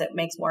sense. It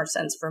makes more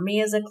sense for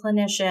me as a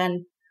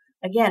clinician.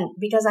 Again,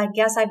 because I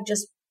guess I've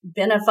just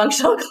been a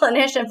functional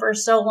clinician for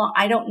so long.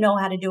 I don't know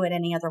how to do it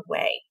any other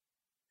way.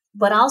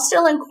 But I'll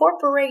still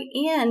incorporate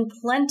in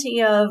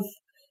plenty of,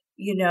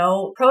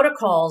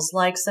 protocols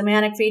like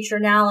semantic feature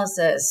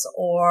analysis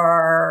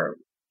or,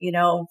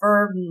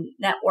 verb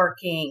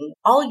networking.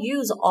 I'll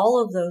use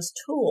all of those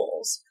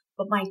tools,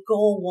 but my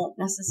goal won't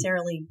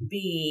necessarily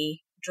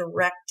be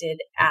directed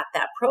at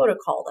that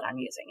protocol that I'm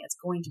using. It's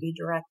going to be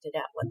directed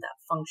at what that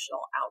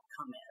functional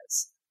outcome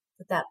is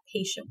that that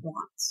patient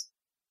wants.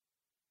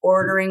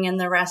 Ordering in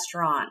the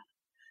restaurant,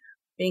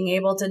 being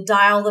able to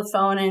dial the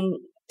phone and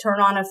turn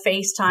on a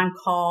FaceTime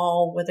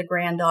call with a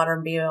granddaughter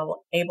and be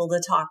able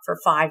to talk for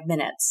 5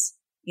 minutes,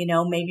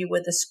 maybe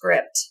with a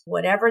script,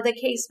 whatever the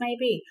case may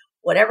be,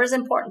 whatever's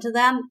important to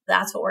them,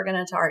 that's what we're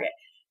going to target.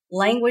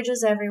 Language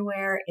is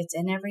everywhere. It's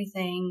in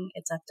everything.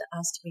 It's up to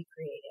us to be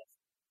creative.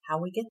 How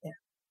we get there.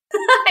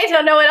 I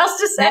don't know what else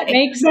to say. That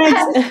makes sense.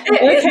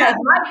 Is that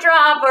a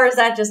drop or is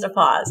that just a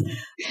pause?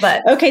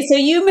 But okay, so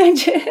you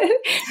mentioned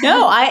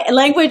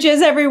language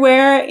is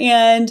everywhere,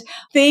 and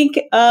think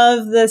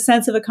of the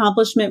sense of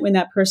accomplishment when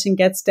that person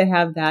gets to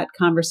have that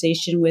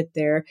conversation with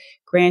their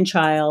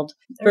grandchild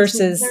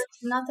versus there's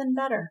nothing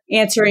better.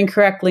 Answering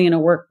correctly in a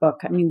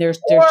workbook. I mean, there's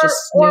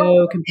just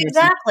no comparison.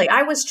 Exactly.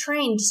 I was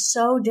trained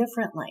so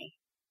differently.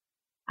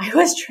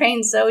 Where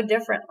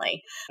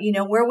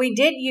we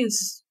did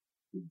use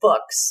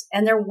books,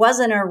 and there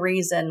wasn't a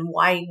reason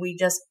why we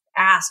just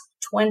asked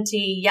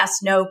 20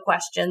 yes/no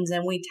questions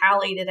and we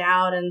tallied it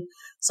out and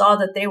saw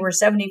that they were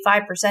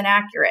 75%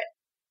 accurate.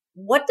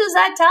 What does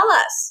that tell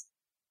us?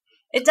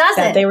 It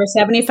doesn't. That they were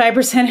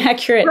 75%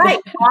 accurate. Right,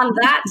 on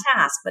that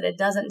task, but it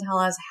doesn't tell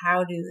us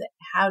how do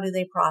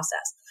they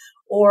process.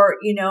 Or,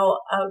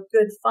 a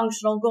good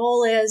functional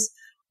goal is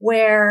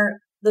where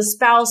the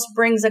spouse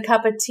brings a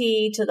cup of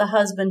tea to the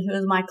husband, who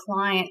is my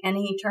client, and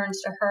he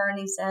turns to her and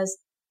he says,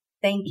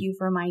 "Thank you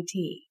for my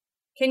tea."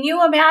 Can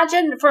you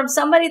imagine, from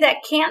somebody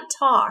that can't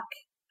talk,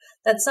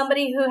 that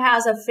somebody who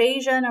has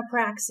aphasia and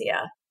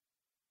apraxia,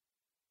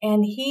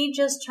 and he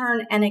just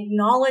turned and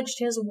acknowledged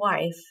his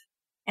wife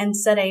and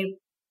said a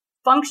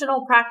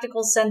functional,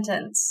 practical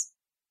sentence?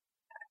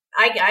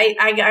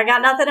 I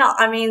got nothing else.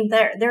 I mean,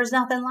 there's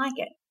nothing like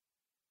it.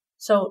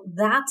 So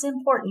that's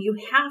important. You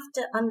have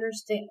to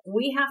understand,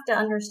 we have to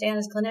understand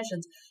as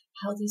clinicians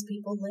how these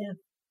people live,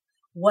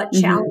 what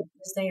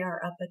challenges they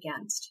are up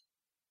against.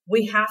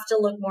 We have to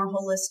look more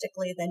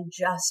holistically than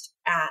just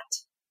at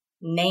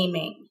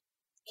naming.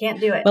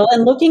 Can't do it. Well,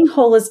 and looking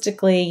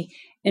holistically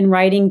in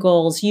writing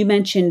goals, you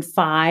mentioned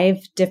 5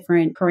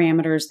 different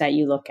parameters that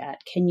you look at.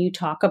 Can you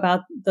talk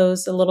about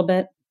those a little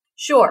bit?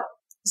 Sure.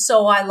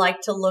 So I like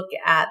to look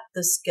at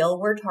the skill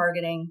we're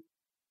targeting.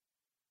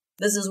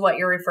 This is what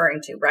you're referring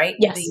to, right?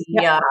 Yes.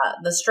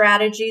 The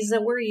strategies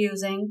that we're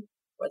using,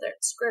 whether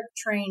it's script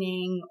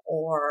training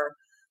or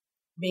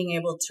being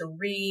able to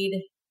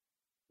read,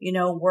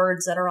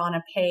 words that are on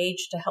a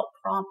page to help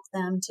prompt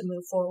them to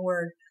move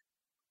forward.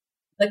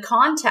 The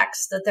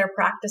context that they're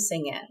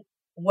practicing in,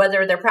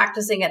 whether they're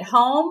practicing at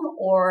home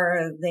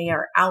or they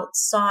are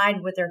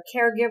outside with their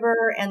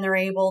caregiver and they're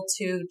able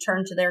to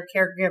turn to their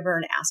caregiver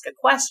and ask a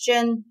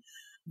question,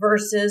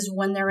 versus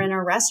when they're in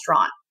a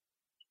restaurant,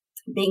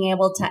 being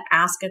able to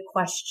ask a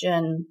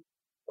question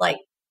like,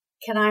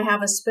 "Can I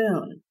have a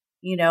spoon?"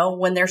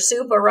 When their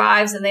soup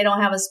arrives and they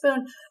don't have a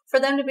spoon, for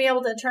them to be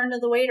able to turn to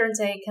the waiter and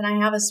say, "Can I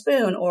have a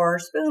spoon?" or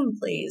 "Spoon,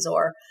 please."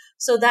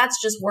 So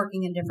that's just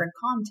working in different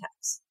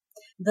contexts.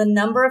 The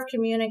number of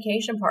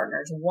communication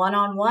partners,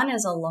 one-on-one,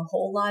 is a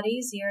whole lot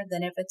easier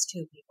than if it's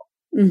 2 people.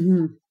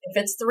 If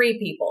it's 3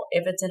 people,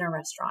 if it's in a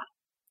restaurant.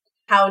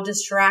 How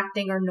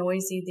distracting or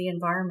noisy the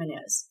environment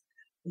is.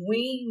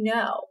 We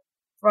know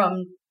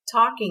from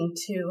talking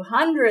to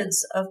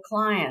hundreds of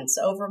clients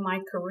over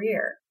my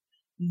career,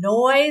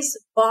 noise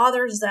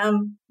bothers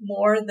them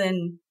more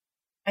than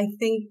I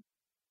think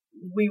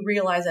we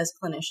realize as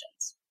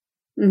clinicians.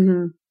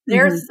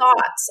 Their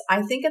thoughts,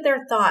 I think of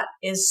their thought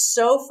is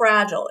so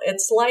fragile.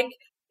 It's like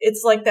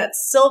that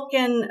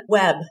silken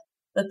web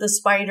that the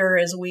spider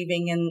is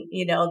weaving in,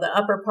 the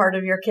upper part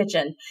of your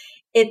kitchen.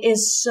 It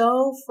is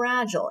so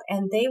fragile,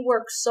 and they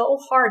work so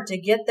hard to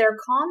get their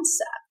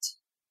concept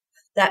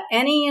that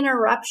any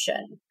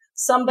interruption,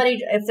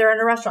 if they're in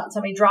a restaurant,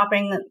 somebody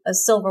dropping a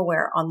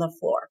silverware on the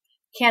floor,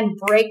 can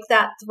break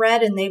that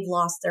thread and they've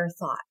lost their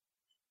thought.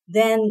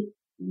 Then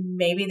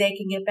maybe they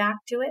can get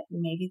back to it,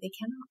 maybe they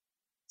cannot.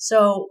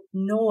 So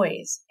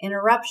noise,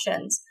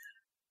 interruptions,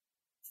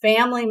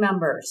 family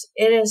members.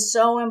 It is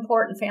so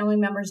important family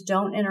members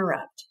don't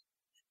interrupt.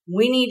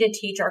 We need to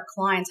teach our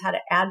clients how to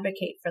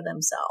advocate for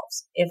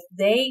themselves. If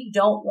they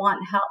don't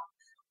want help,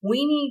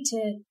 we need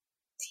to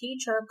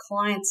teach our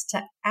clients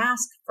to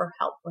ask for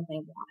help when they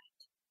want it.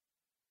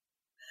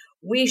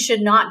 we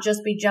should not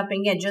just be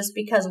jumping in just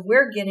because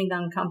we're getting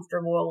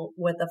uncomfortable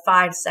with a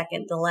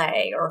 5-second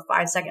delay or a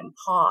 5-second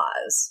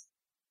pause.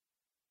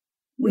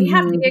 We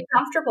have to get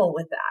comfortable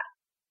with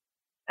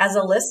that as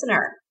a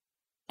listener.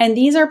 And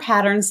these are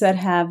patterns that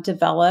have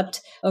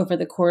developed over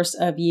the course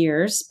of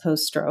years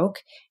post-stroke,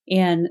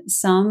 and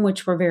some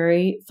which were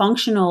very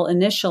functional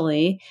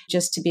initially,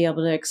 just to be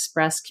able to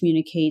express,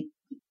 communicate.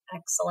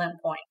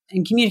 Excellent point.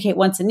 And communicate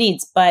wants and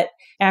needs. But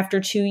after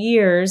 2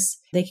 years,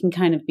 they can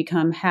kind of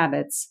become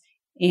habits.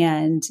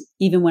 And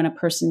even when a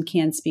person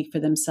can speak for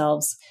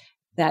themselves,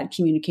 that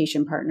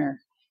communication partner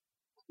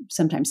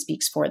sometimes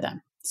speaks for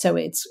them. So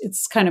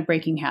it's kind of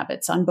breaking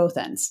habits on both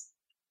ends.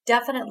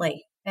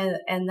 Definitely.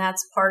 And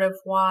that's part of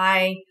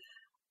why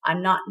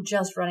I'm not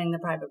just running the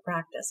private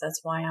practice. That's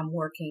why I'm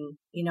working,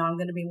 I'm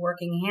going to be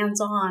working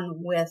hands-on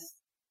with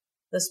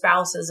the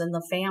spouses and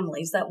the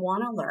families that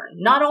want to learn,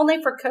 not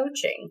only for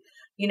coaching,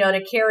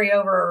 to carry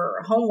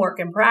over homework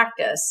and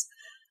practice,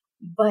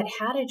 but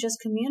how to just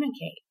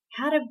communicate,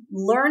 how to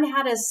learn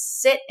how to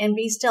sit and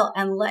be still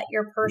and let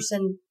your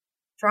person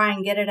try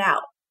and get it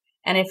out.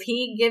 And if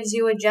he gives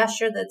you a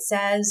gesture that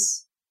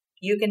says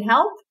you can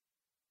help,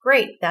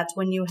 great. That's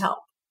when you help.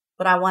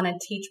 But I want to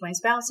teach my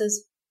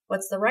spouses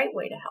what's the right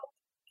way to help.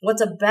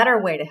 What's a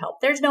better way to help?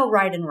 There's no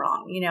right and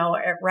wrong,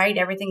 right?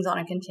 Everything's on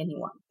a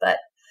continuum, but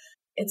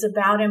it's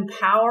about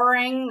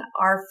empowering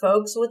our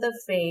folks with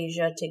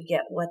aphasia to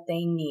get what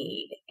they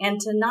need and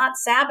to not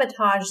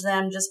sabotage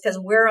them just because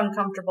we're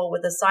uncomfortable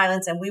with the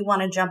silence and we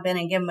want to jump in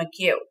and give them a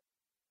cue.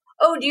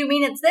 Oh, do you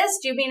mean it's this?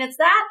 Do you mean it's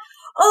that?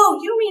 Oh,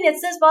 you mean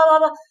it's this, blah, blah,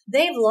 blah.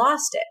 They've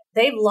lost it.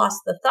 They've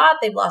lost the thought.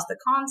 They've lost the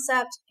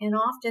concept. And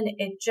often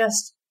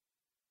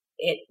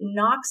it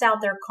knocks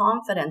out their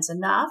confidence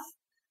enough.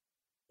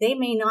 They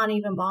may not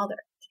even bother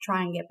to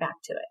try and get back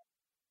to it.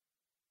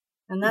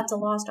 And that's a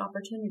lost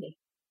opportunity.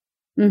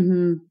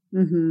 Mm-hmm.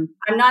 Mm-hmm.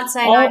 I'm not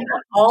saying I have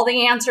all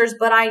the answers,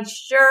 but I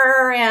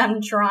sure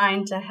am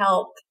trying to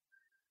help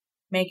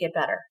make it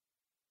better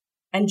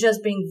and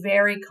just being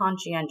very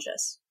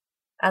conscientious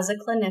as a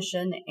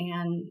clinician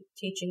and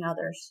teaching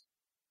others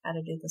how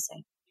to do the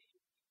same.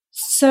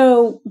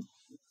 So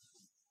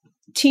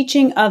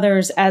teaching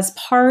others as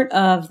part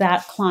of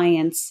that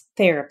client's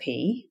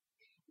therapy,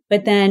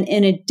 but then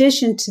in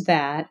addition to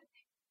that,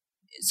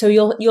 so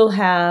you'll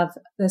have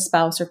the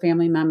spouse or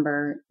family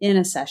member in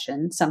a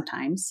session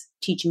sometimes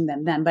teaching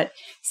them then, but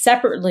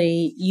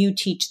separately you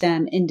teach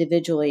them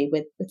individually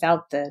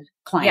without the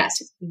client.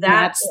 Yes,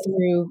 that's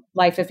through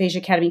Life Aphasia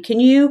Academy. Can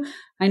you?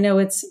 I know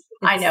it's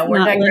we're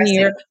not digressing.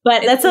 Linear,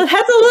 but that's a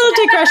little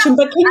digression.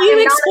 But can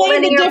you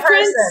explain the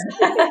difference?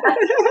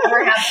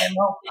 Never have been.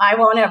 Well, I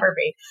won't ever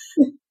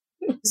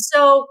be.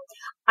 So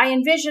I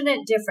envision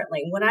it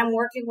differently when I'm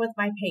working with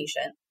my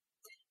patient.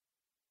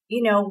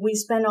 We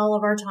spend all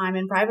of our time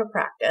in private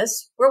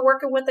practice. We're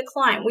working with the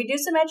client. We do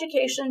some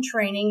education and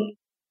training,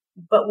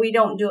 but we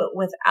don't do it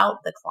without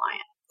the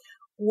client.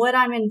 What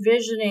I'm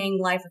envisioning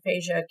Life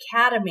Aphasia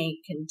Academy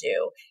can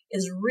do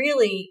is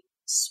really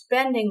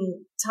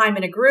spending time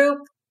in a group.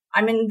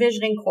 I'm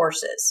envisioning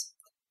courses.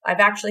 I've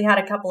actually had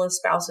a couple of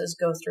spouses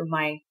go through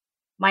my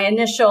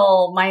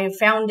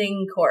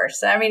founding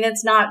course. I mean,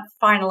 it's not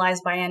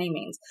finalized by any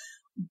means.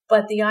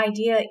 But the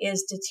idea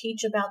is to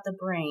teach about the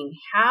brain.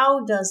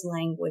 How does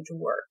language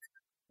work?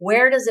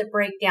 Where does it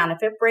break down?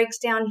 If it breaks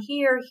down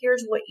here,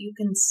 here's what you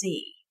can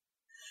see.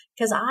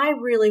 Because I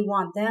really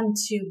want them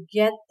to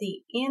get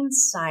the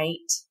insight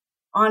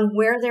on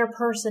where their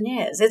person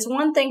is. It's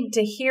one thing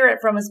to hear it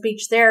from a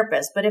speech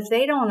therapist, but if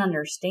they don't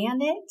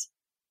understand it,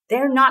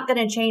 they're not going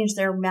to change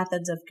their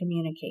methods of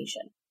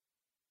communication.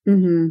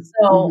 Mm-hmm.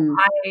 So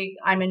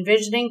I'm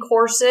envisioning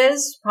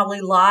courses, probably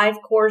live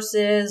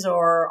courses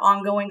or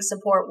ongoing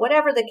support,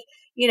 whatever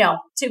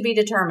to be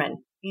determined.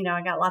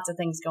 I got lots of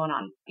things going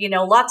on,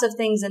 lots of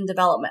things in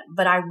development,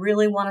 but I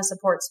really want to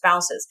support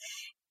spouses.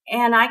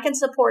 And I can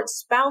support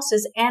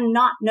spouses and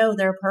not know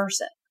their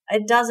person.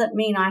 It doesn't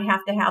mean I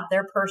have to have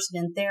their person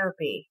in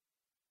therapy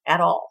at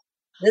all.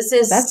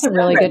 That's a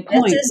really good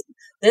point.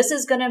 This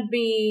is going to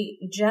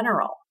be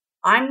general.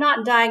 I'm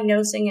not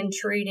diagnosing and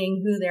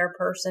treating who their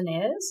person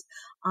is.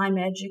 I'm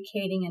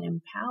educating and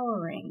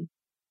empowering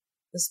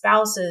the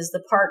spouses,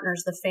 the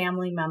partners, the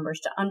family members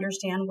to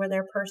understand where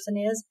their person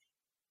is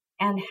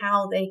and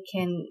how they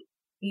can,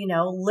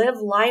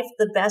 live life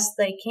the best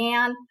they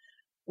can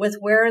with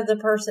where the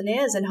person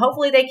is. And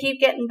hopefully they keep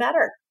getting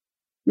better.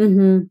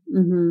 Mm-hmm.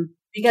 Mm-hmm.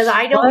 Because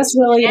that's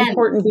really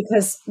important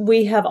because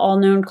we have all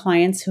known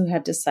clients who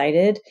have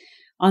decided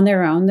on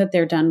their own that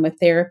they're done with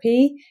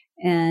therapy.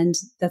 And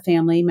the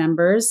family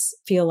members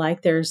feel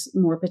like there's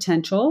more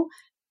potential.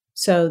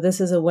 So this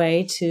is a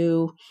way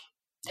to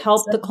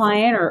help the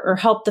client or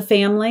help the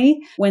family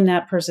when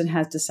that person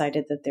has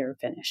decided that they're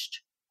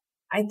finished.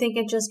 I think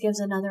it just gives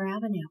another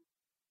avenue.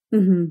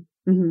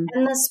 Mm-hmm. Mm-hmm.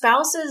 And the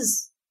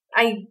spouses,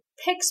 I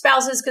pick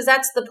spouses because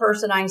that's the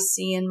person I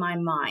see in my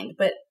mind.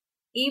 But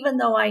even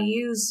though I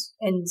use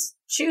and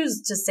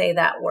choose to say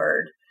that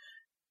word,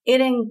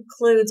 it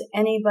includes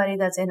anybody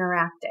that's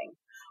interacting.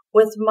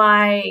 with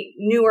my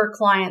newer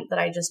client that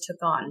I just took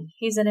on.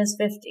 He's in his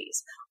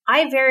 50s.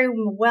 I very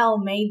well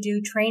may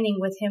do training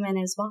with him and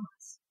his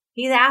boss.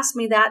 He asked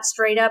me that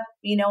straight up,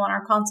 on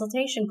our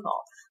consultation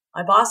call.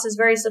 My boss is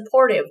very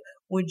supportive.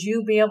 Would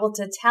you be able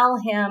to tell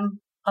him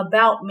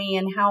about me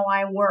and how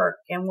I work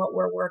and what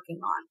we're working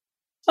on?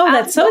 Oh,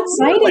 that's so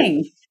exciting.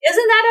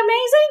 Isn't that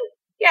amazing?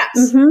 Yes.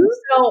 Mm-hmm.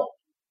 So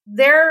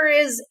there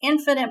is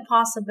infinite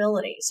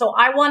possibility. So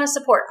I want to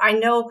support. I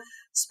know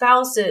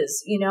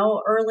spouses,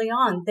 early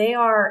on, they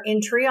are in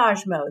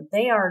triage mode.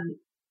 They are,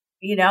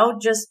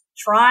 just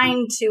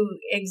trying to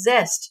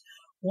exist.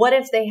 What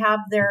if they have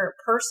their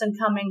person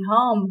coming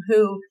home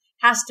who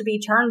has to be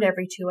turned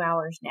every 2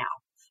 hours now?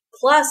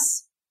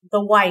 Plus,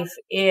 the wife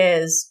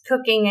is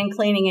cooking and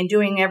cleaning and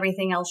doing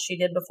everything else she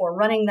did before,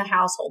 running the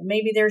household.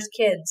 Maybe there's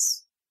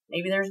kids.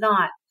 Maybe there's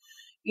not.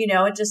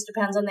 It just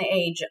depends on the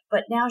age.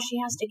 But now she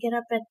has to get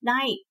up at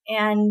night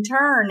and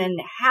turn. And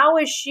how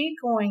is she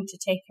going to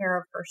take care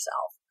of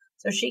herself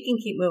so she can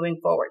keep moving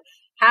forward?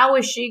 How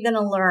is she going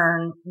to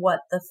learn what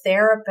the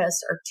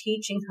therapists are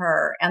teaching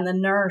her and the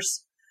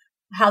nurse,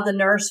 how the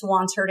nurse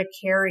wants her to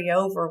carry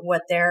over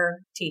what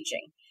they're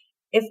teaching?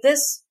 If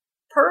this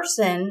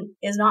person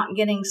is not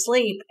getting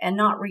sleep and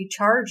not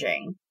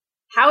recharging,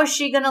 how is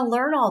she going to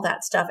learn all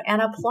that stuff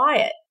and apply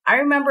it? I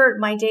remember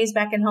my days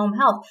back in home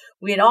health,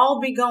 we'd all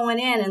be going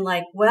in and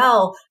like,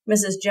 well,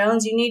 Mrs.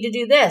 Jones, you need to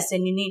do this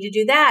and you need to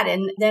do that.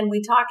 And then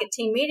we talk at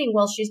team meeting,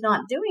 well, she's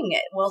not doing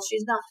it. Well,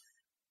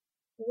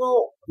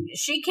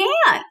 she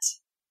can't.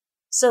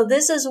 So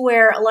this is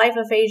where Life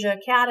Aphasia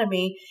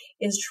Academy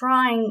is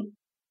trying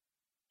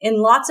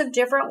in lots of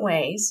different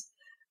ways.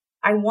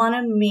 I want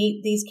to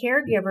meet these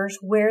caregivers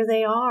where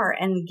they are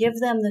and give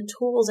them the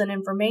tools and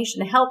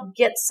information to help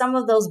get some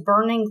of those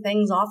burning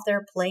things off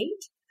their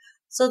plate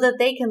so that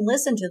they can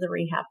listen to the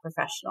rehab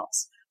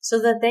professionals,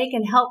 so that they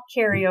can help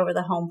carry over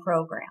the home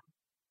program.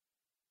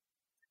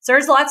 So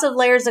there's lots of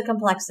layers of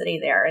complexity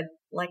there.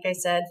 Like I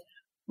said,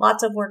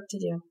 lots of work to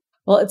do.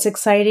 Well, it's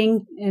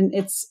exciting, and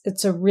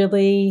it's a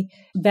really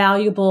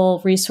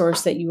valuable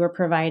resource that you are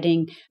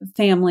providing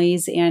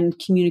families and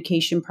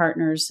communication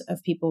partners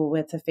of people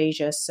with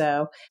aphasia.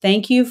 So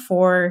thank you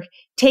for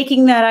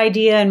taking that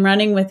idea and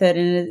running with it.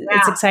 And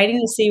it's exciting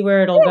to see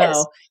where it'll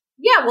go.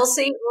 Yeah, we'll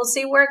see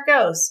where it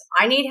goes.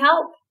 I need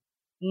help.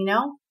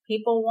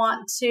 People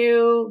want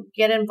to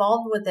get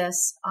involved with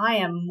this. I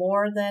am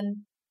more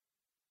than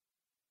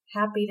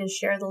happy to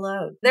share the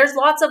load. There's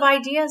lots of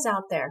ideas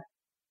out there.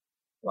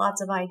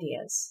 Lots of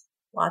ideas,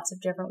 lots of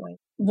different ways.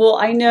 Well,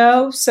 I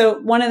know. So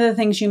one of the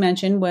things you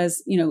mentioned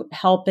was,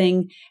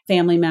 helping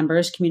family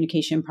members,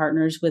 communication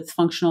partners with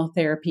functional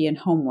therapy and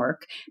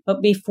homework.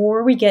 But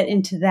before we get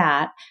into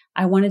that,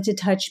 I wanted to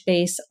touch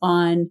base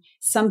on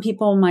some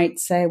people might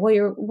say, well,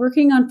 you're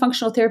working on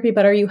functional therapy,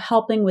 but are you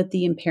helping with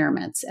the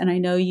impairments? And I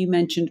know you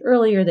mentioned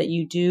earlier that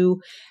you do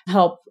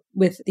help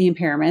with the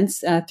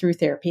impairments through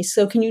therapy.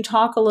 So can you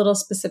talk a little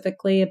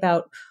specifically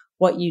about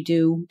what you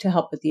do to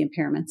help with the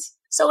impairments?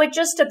 So it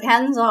just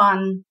depends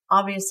on,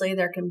 obviously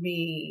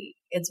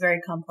it's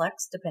very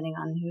complex depending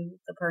on who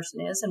the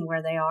person is and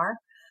where they are.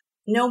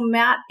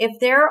 If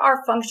there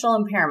are functional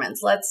impairments,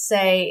 let's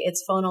say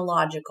it's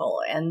phonological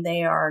and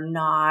they are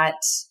not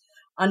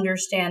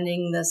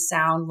understanding the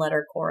sound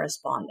letter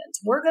correspondence,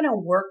 we're going to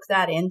work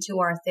that into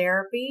our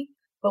therapy,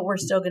 but we're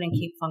still going to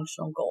keep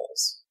functional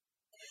goals.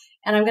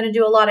 And I'm going to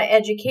do a lot of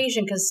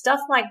education because stuff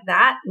like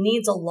that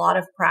needs a lot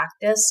of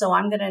practice. So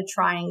I'm going to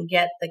try and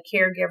get the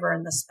caregiver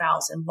and the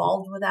spouse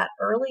involved with that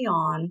early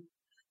on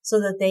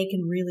so that they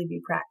can really be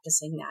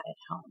practicing that at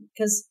home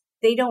because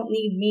they don't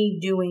need me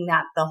doing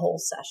that the whole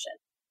session.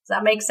 Does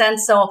that make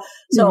sense? So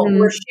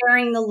We're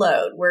sharing the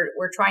load.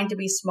 We're trying to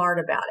be smart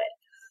about it.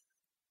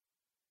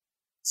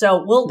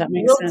 So we'll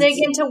dig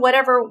into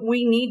whatever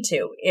we need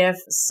to. If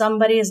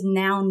somebody is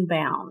noun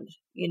bound,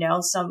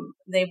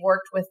 they've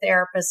worked with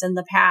therapists in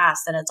the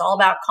past and it's all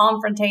about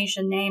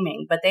confrontation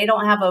naming, but they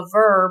don't have a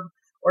verb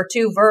or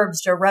two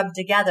verbs to rub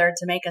together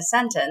to make a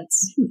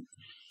sentence.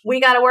 We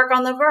got to work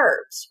on the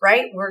verbs,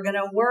 right? We're going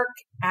to work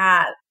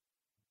at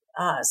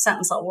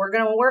sentence level. We're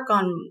going to work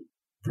on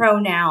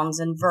pronouns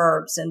and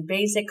verbs and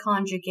basic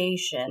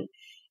conjugation.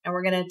 And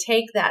we're going to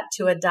take that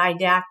to a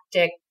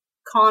didactic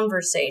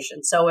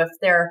conversation. So if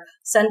their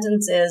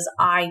sentence is,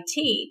 I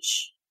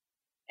teach,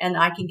 and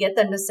I can get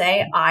them to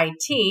say, I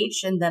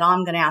teach, and then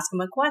I'm going to ask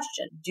them a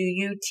question. Do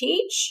you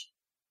teach?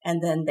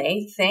 And then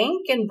they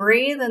think and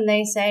breathe and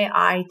they say,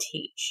 I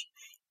teach.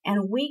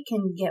 And we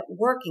can get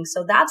working.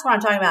 So that's what I'm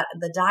talking about,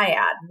 the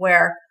dyad,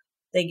 where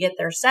they get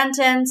their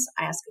sentence,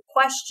 I ask a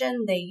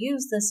question, they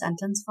use the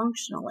sentence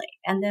functionally,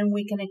 and then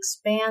we can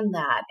expand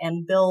that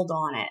and build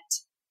on it.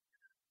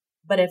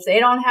 But if they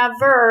don't have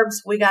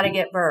verbs, we got to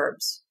get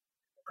verbs.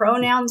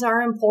 Pronouns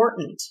are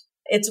important.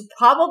 It's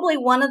probably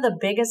one of the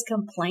biggest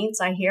complaints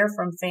I hear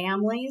from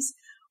families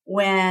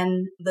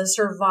when the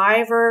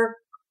survivor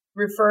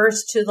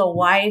refers to the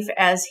wife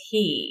as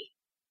he.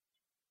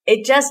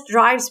 It just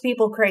drives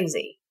people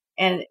crazy.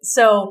 And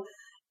so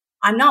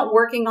I'm not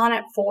working on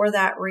it for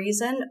that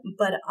reason,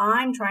 but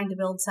I'm trying to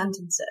build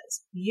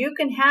sentences. You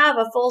can have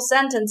a full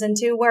sentence in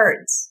 2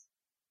 words.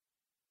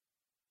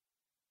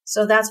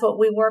 So that's what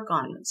we work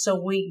on. So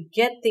we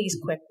get these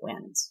quick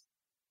wins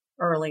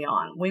early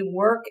on. We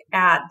work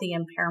at the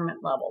impairment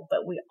level,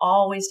 but we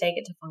always take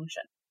it to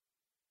function.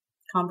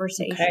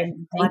 Conversation, Okay,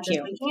 as much as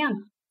we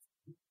can.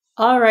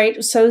 All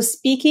right. So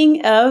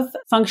speaking of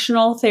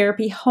functional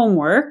therapy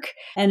homework,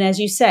 and as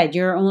you said,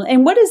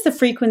 and what is the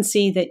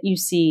frequency that you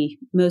see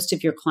most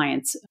of your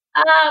clients?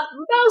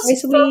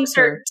 Most folks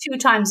are 2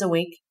 times a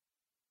week.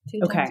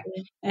 Okay.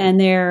 And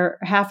they're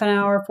half an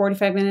hour,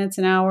 45 minutes,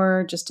 an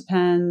hour, just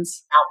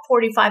depends. About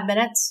 45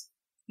 minutes.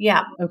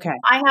 Yeah. Okay.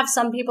 I have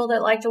some people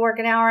that like to work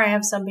an hour. I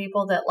have some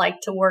people that like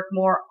to work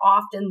more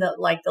often, that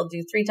they'll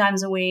do 3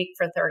 times a week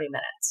for 30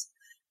 minutes.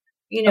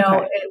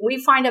 Okay.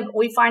 We find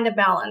a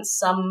balance.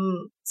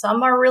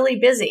 Some are really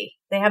busy.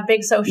 They have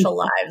big social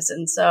lives.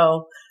 And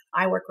so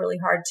I work really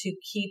hard to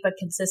keep a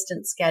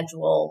consistent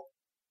schedule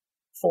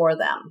for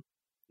them.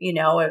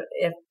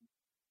 If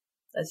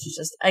that's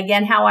just,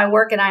 again, how I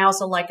work. And I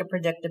also like a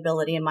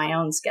predictability in my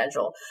own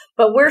schedule.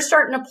 But we're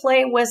starting to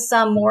play with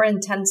some more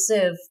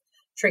intensive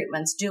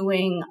treatments,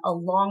 doing a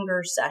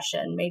longer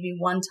session, maybe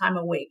 1 time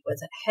a week with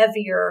a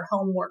heavier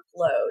homework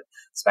load,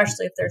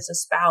 especially if there's a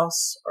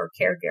spouse or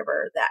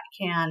caregiver that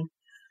can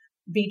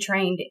be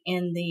trained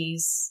in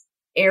these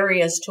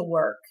areas to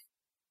work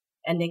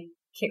and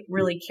to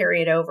really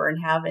carry it over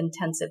and have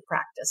intensive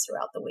practice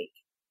throughout the week.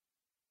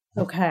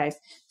 Okay.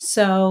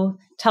 So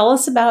tell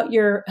us about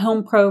your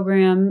home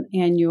program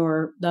and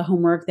the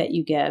homework that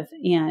you give.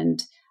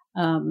 And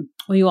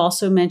will you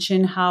also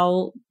mention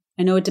how,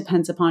 I know it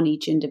depends upon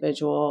each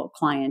individual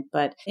client,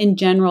 but in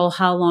general,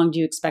 how long do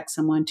you expect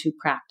someone to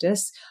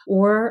practice,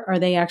 or are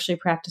they actually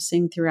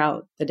practicing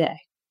throughout the day?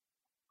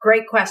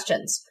 Great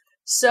questions.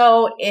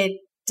 So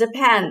it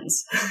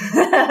depends.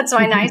 That's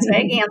my nice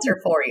vague answer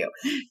for you.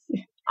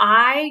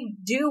 I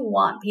do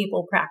want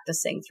people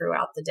practicing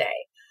throughout the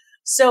day.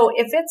 So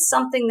if it's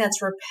something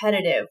that's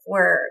repetitive,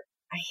 where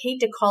I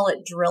hate to call it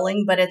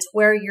drilling, but it's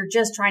where you're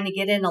just trying to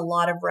get in a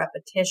lot of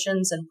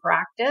repetitions and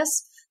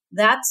practice,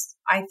 that's,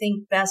 I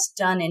think, best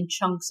done in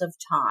chunks of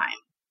time.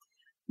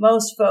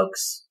 Most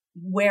folks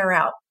wear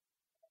out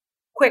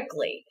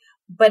quickly,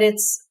 but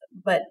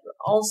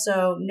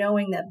also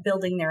knowing that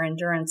building their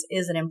endurance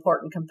is an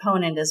important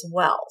component as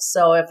well.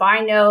 So if I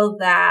know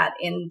that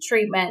in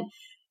treatment,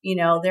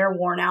 they're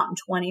worn out in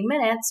 20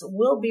 minutes,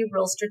 we'll be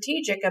real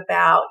strategic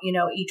about,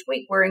 each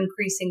week we're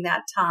increasing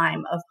that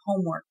time of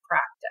homework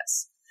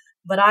practice.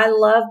 But I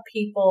love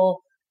people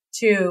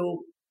to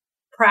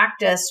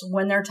practice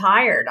when they're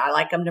tired. I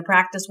like them to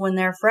practice when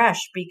they're fresh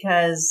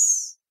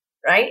because,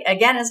 right?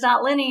 Again, it's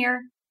not linear.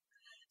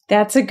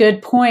 That's a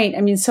good point.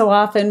 I mean, so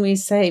often we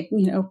say,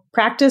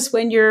 practice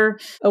when you're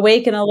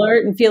awake and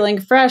alert and feeling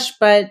fresh,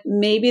 but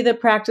maybe the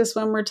practice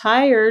when we're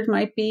tired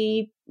might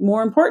be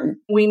more important.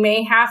 We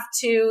may have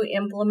to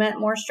implement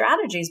more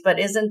strategies, but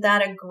isn't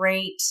that a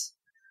great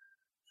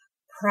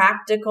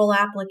practical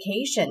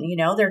application?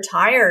 They're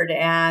tired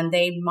and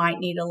they might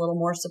need a little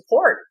more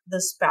support.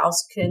 The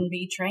spouse can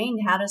be trained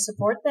how to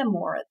support them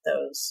more at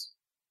those,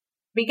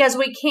 because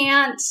we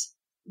can't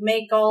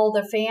make all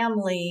the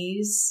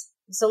families.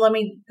 So let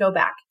me go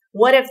back.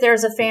 What if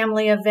there's a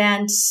family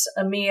event,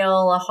 a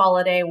meal, a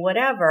holiday,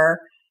 whatever,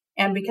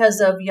 and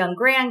because of young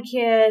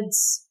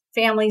grandkids,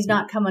 family's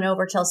not coming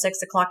over till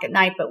 6:00 at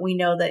night, but we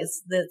know that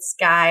this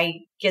guy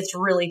gets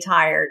really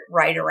tired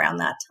right around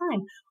that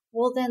time.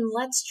 Well, then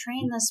let's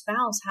train the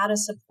spouse how to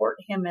support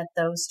him at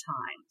those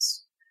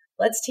times.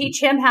 Let's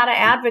teach him how to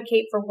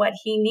advocate for what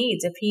he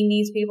needs. If he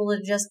needs people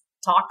to just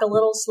talk a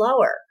little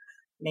slower,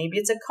 maybe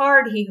it's a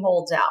card he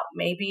holds out.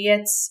 Maybe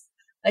it's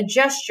a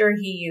gesture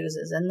he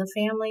uses, and the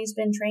family's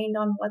been trained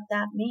on what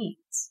that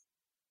means.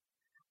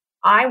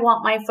 I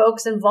want my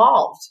folks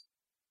involved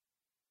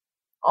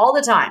all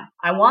the time.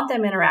 I want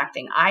them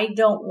interacting. I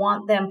don't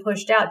want them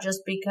pushed out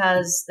just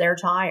because they're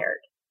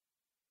tired,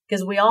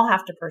 because we all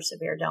have to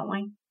persevere, don't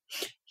we?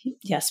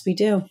 Yes, we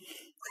do.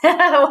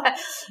 So,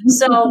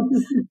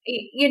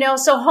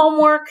 so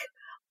homework,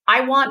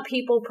 I want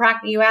people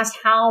practice. You asked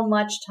how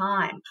much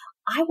time.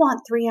 I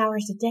want 3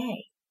 hours a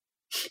day.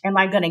 Am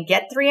I going to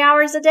get 3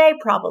 hours a day?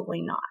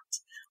 Probably not.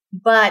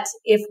 But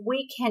if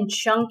we can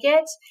chunk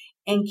it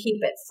and keep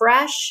it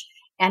fresh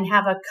and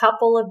have a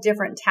couple of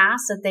different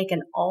tasks that they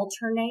can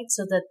alternate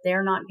so that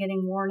they're not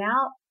getting worn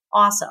out,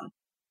 awesome.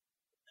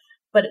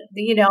 But,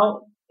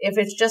 if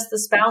it's just the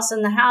spouse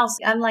in the house,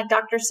 I'm like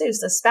Dr. Seuss,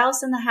 the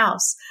spouse in the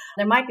house,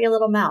 there might be a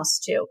little mouse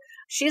too.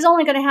 She's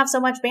only going to have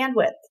so much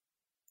bandwidth.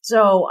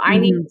 So I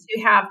need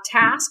to have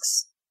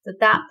tasks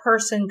that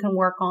person can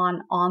work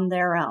on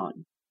their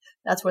own.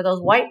 That's where those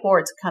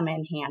whiteboards come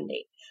in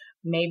handy.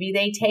 Maybe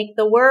they take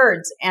the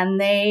words and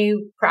they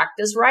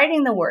practice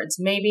writing the words.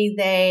 Maybe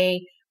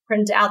they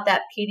print out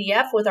that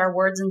PDF with our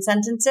words and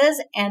sentences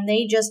and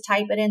they just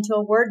type it into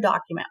a Word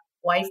document.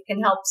 Wife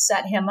can help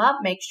set him up,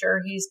 make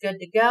sure he's good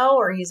to go,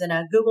 or he's in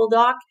a Google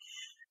Doc.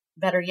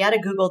 Better yet, a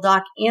Google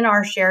Doc in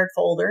our shared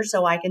folder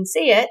so I can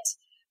see it.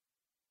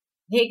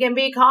 He can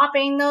be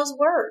copying those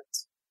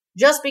words.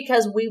 Just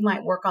because we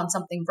might work on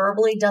something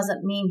verbally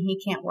doesn't mean he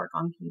can't work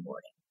on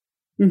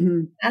keyboarding. Mm-hmm.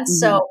 And Mm-hmm.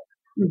 so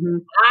Mm-hmm.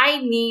 I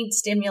need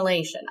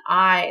stimulation.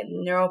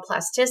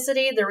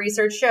 Neuroplasticity, the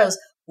research shows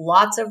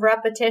lots of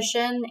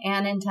repetition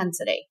and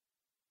intensity.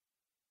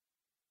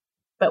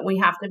 But we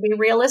have to be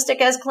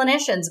realistic as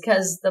clinicians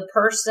because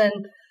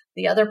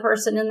the other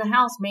person in the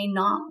house may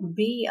not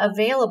be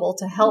available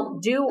to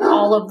help do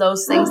all of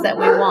those things that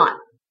we want.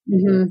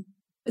 Mm-hmm.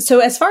 So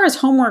as far as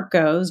homework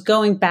goes,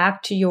 going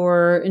back to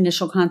your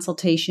initial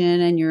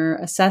consultation and your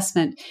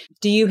assessment,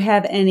 do you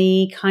have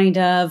any kind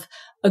of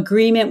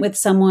agreement with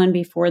someone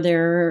before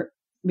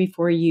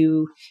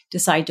you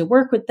decide to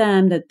work with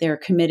them that they're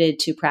committed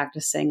to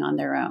practicing on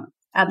their own?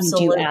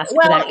 Absolutely. Do you ask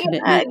for that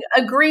commitment?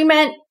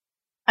 Agreement,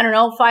 I don't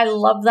know if I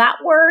love that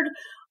word,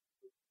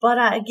 but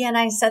again,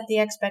 I set the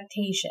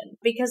expectation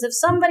because if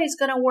somebody's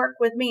going to work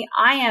with me,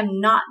 I am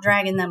not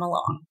dragging them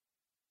along.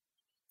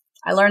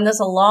 I learned this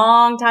a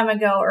long time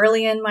ago,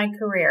 early in my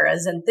career.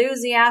 As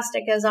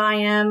enthusiastic as I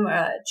am,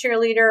 a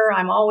cheerleader,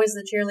 I'm always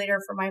the cheerleader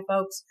for my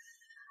folks.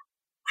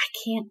 I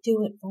can't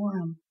do it for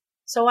them.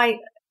 So I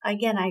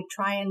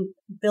try and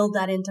build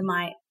that into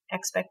my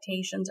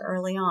expectations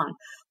early on.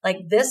 Like,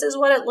 this is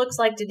what it looks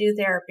like to do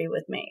therapy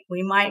with me.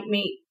 We might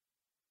meet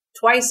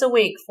twice a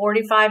week,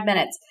 45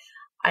 minutes.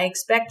 I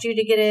expect you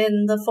to get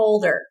in the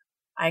folder.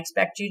 I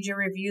expect you to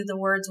review the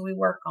words we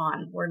work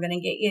on. We're going to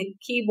get you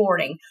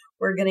keyboarding.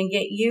 We're going to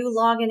get you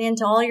logging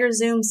into all your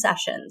Zoom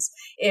sessions.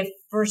 If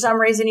for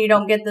some reason you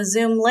don't get the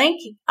Zoom link,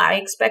 I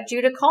expect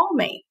you to call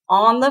me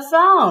on the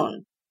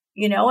phone,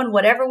 and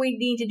whatever we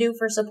need to do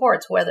for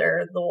supports,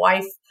 whether the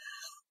wife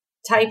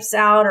types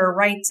out or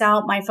writes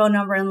out my phone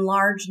number in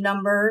large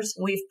numbers.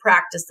 We've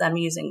practiced them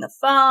using the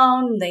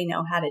phone. They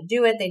know how to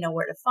do it. They know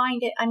where to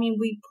find it. I mean,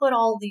 we put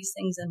all these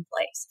things in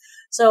place.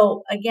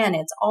 So again,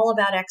 it's all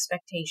about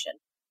expectation.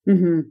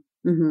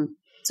 Mm-hmm. Mm-hmm.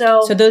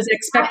 So those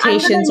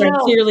expectations are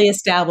clearly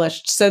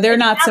established. So they're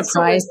not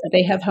surprised that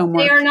they have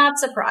homework. They are not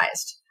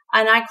surprised.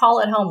 And I call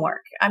it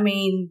homework. I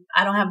mean,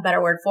 I don't have a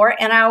better word for it.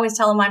 And I always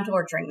tell them I'm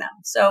torturing them.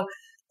 So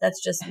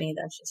that's just me.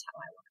 That's just how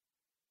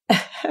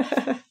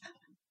I work.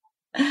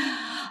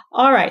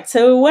 All right.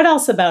 So what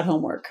else about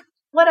homework?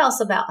 What else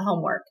about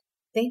homework?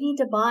 They need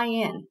to buy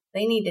in.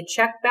 They need to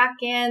check back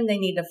in. They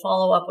need to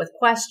follow up with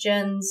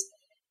questions.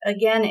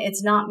 Again,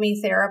 it's not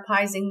me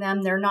therapizing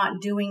them. They're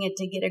not doing it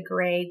to get a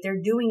grade.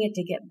 They're doing it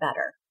to get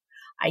better.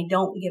 I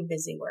don't give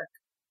busy work.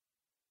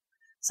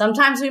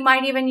 Sometimes we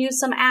might even use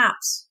some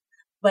apps.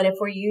 But if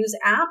we use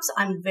apps,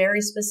 I'm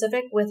very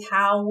specific with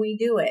how we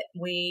do it.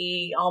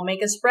 I'll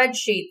make a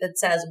spreadsheet that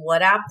says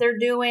what app they're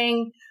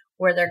doing,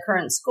 where their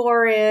current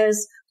score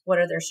is, what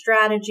are their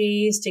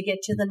strategies to get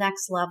to the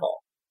next level,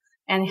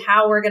 and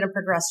how we're going to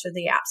progress through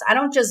the apps. I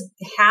don't just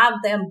have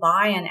them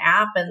buy an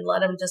app and let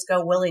them just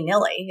go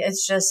willy-nilly.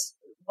 It's just,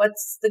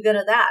 what's the good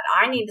of that?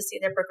 I need to see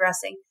they're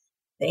progressing.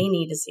 They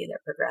need to see they're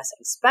progressing,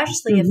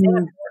 especially if they have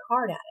to work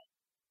hard at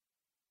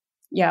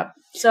it. Yeah.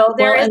 So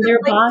there is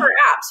a place for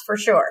apps for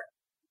sure.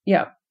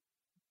 Yeah.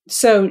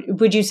 So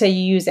would you say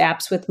you use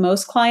apps with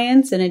most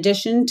clients in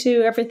addition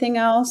to everything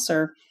else,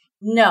 or?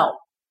 No.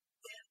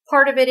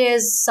 Part of it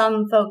is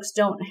some folks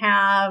don't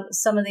have,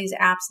 some of these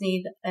apps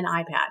need an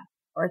iPad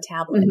or a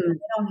tablet. Mm-hmm. They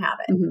don't have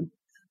it. Mm-hmm.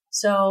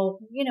 So,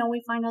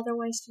 we find other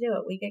ways to do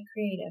it. We get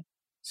creative.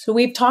 So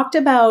we've talked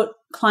about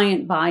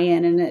client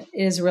buy-in, and it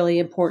is really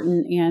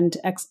important and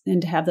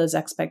to have those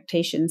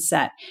expectations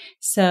set.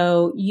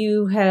 So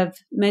you have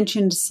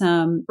mentioned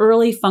some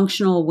early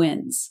functional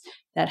wins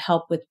that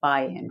help with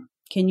buy-in.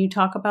 Can you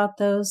talk about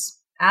those?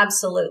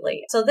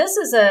 Absolutely. So this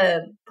is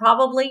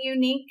probably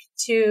unique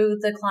to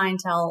the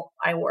clientele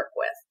I work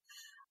with.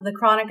 The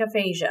chronic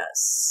aphasia.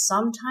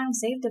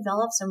 Sometimes they've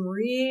developed some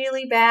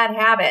really bad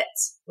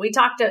habits. We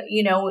talked to,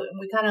 we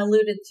kind of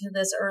alluded to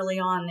this early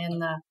on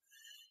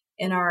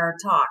in our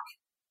talk.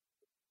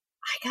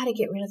 I got to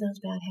get rid of those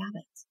bad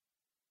habits.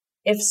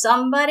 If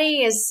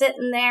somebody is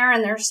sitting there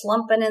and they're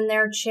slumping in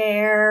their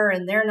chair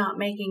and they're not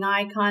making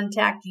eye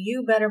contact,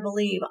 you better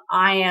believe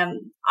I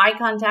am eye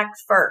contact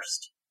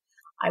first.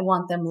 I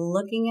want them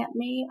looking at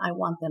me. I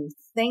want them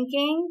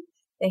thinking.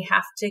 They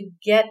have to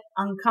get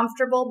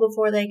uncomfortable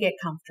before they get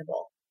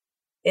comfortable.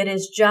 It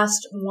is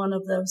just one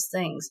of those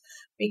things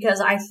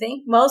because I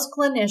think most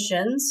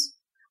clinicians,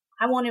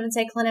 I won't even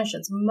say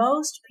clinicians,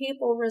 most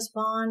people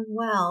respond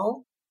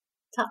well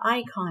to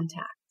eye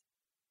contact,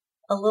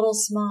 a little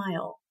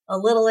smile, a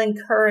little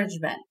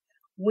encouragement.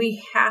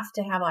 We have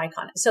to have eye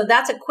contact. So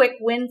that's a quick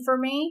win for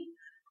me.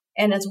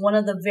 And it's one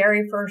of the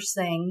very first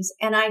things.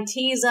 And I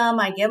tease them.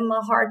 I give them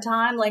a hard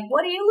time. Like,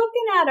 what are you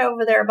looking at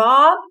over there,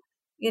 Bob?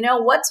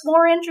 What's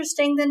more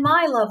interesting than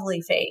my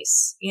lovely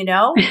face? You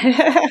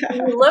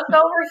look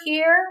over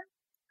here.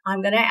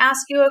 I'm going to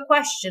ask you a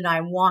question.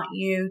 I want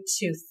you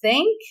to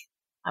think.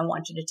 I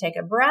want you to take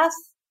a breath.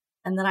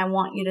 And then I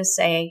want you to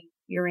say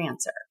your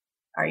answer.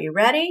 Are you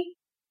ready?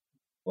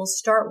 We'll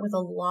start with a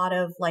lot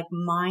of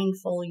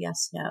mindful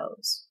yes,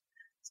 no's.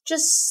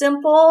 Just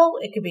simple.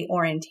 It could be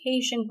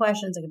orientation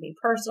questions. It could be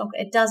personal.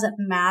 It doesn't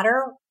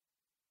matter.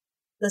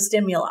 the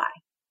stimuli.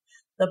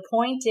 The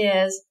point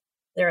is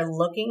they're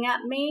looking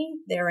at me.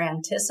 They're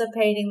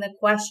anticipating the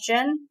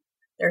question.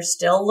 They're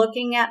still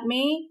looking at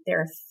me.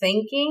 They're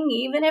thinking,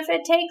 even if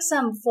it takes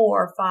them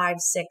 4, 5,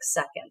 6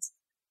 seconds.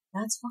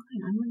 That's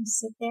fine. I'm going to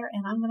sit there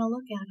and I'm going to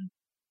look at them.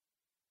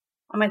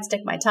 I might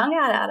stick my tongue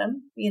out at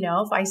them.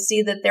 If I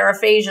see that their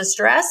aphasia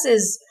stress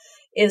is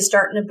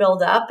starting to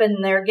build up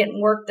and they're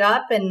getting worked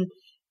up, and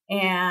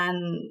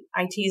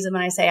I tease them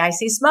and I say, I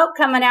see smoke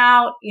coming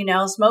out,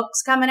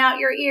 smoke's coming out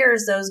your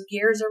ears. Those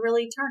gears are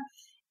really turned.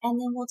 And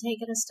then we'll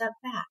take it a step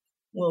back.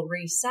 We'll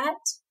reset.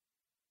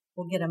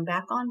 We'll get them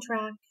back on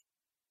track.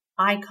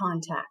 Eye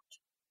contact,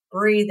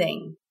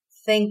 breathing,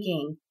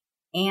 thinking,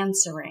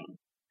 answering.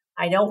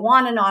 I don't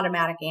want an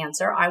automatic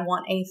answer. I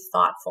want a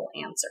thoughtful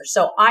answer.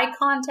 So eye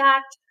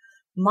contact,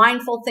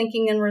 mindful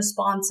thinking and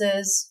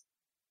responses.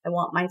 I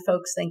want my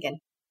folks thinking.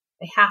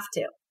 They have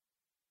to.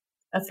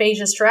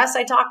 Aphasia stress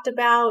I talked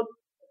about.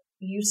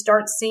 You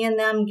start seeing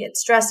them get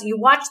stressed. You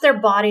watch their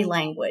body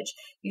language.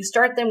 You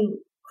start them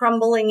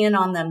crumbling in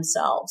on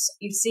themselves.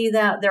 You see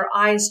that their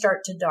eyes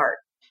start to dart.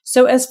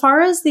 So as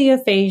far as the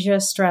aphasia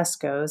stress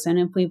goes, and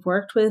if we've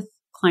worked with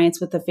clients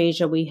with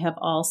aphasia, we have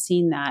all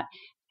seen that.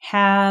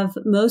 Have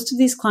most of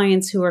these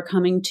clients who are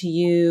coming to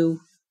you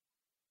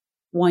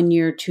 1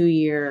 year, 2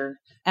 year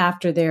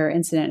after their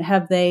incident,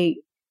 have they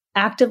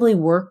actively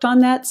worked on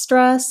that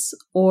stress,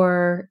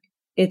 or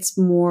it's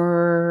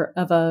more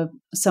of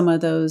some of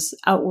those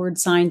outward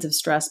signs of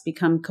stress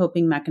become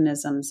coping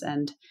mechanisms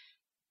and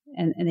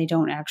they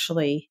don't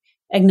actually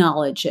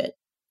acknowledge it?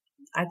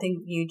 I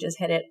think you just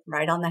hit it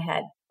right on the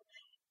head.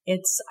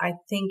 I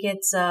think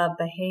it's a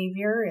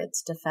behavior,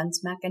 it's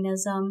defense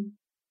mechanism.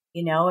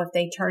 If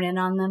they turn in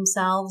on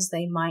themselves,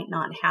 they might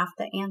not have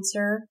to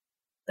answer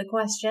the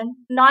question.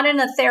 Not in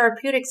a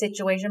therapeutic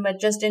situation,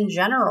 but just in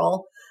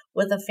general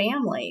with a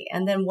family.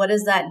 And then what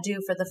does that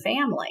do for the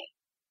family?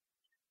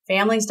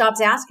 Family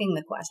stops asking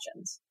the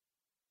questions.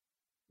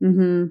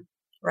 Mm-hmm.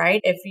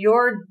 Right? If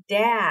you're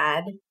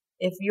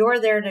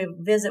there to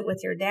visit with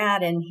your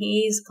dad and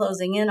he's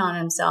closing in on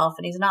himself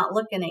and he's not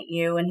looking at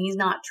you and he's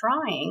not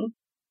trying,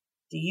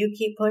 do you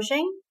keep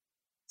pushing?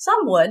 Some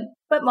would,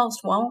 but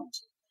most won't.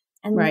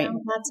 And right. Now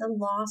that's a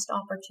lost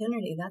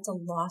opportunity. That's a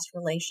lost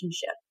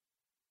relationship.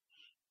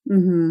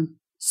 Mm-hmm.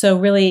 So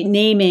really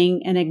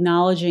naming and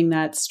acknowledging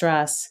that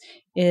stress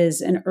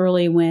is an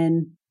early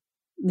win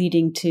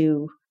leading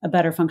to a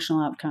better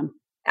functional outcome.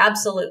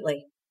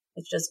 Absolutely.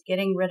 It's just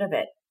getting rid of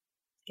it.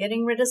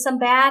 Getting rid of some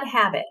bad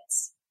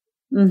habits.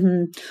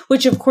 Mm-hmm.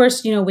 Which, of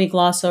course, we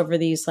gloss over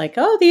these like,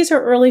 oh, these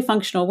are early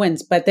functional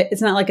wins, but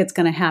it's not like it's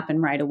going to happen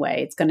right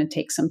away. It's going to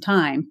take some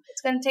time.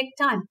 It's going to take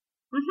time.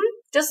 Mm-hmm.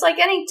 Just like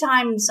any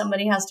time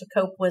somebody has to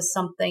cope with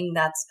something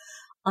that's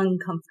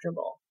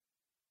uncomfortable.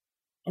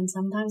 And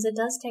sometimes it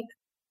does take,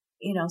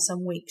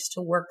 some weeks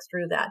to work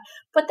through that.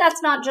 But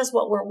that's not just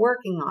what we're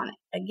working on.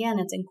 Again,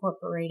 it's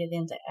incorporated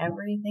into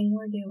everything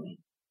we're doing.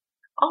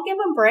 I'll give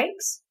them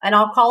breaks and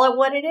I'll call it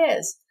what it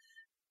is.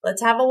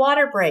 Let's have a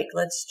water break.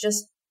 Let's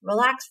just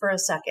relax for a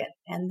second.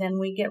 And then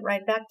we get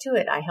right back to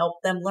it. I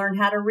help them learn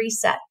how to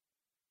reset.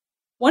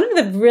 One of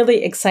the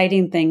really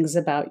exciting things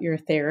about your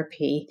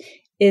therapy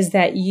is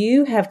that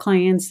you have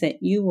clients that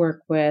you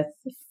work with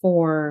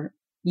for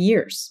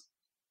years.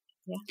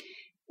 Yeah.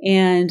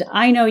 And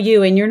I know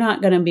you, and you're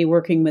not going to be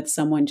working with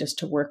someone just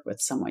to work with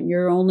someone.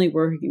 You're only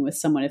working with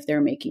someone if they're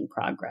making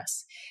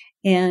progress.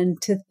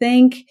 And to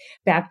think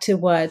back to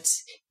what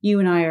you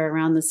and I are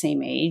around the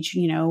same age,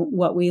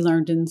 what we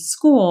learned in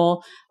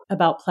school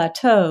about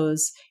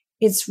plateaus,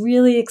 it's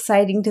really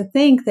exciting to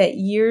think that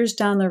years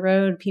down the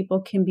road,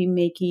 people can be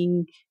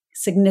making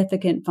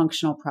significant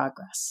functional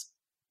progress.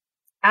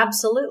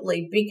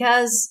 Absolutely,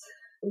 because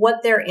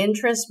what their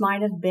interests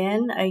might have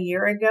been a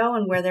year ago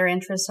and where their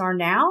interests are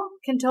now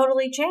can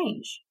totally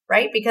change,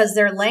 right? Because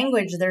their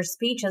language, their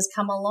speech has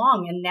come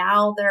along and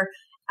now they're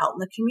out in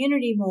the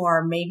community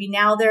more. Maybe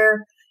now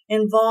they're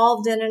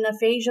involved in an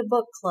aphasia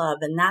book club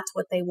and that's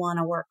what they want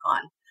to work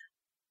on.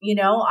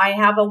 I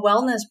have a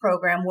wellness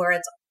program where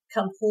it's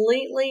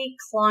completely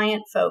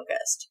client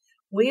focused.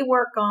 We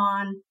work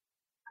on,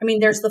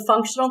 there's the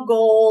functional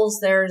goals,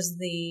 there's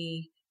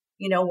the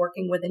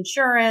working with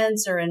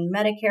insurance or in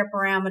Medicare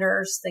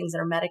parameters, things that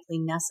are medically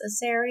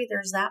necessary.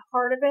 There's that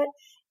part of it.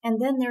 And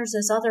then there's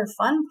this other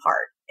fun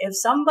part. If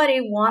somebody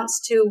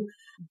wants to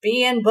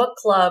be in book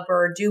club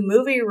or do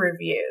movie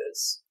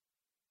reviews,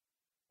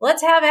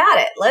 let's have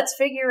at it. Let's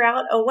figure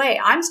out a way.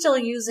 I'm still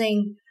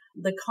using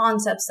the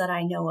concepts that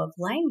I know of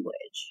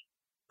language,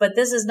 but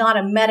this is not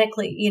a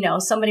medically,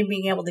 somebody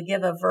being able to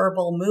give a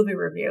verbal movie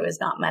review is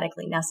not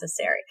medically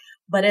necessary,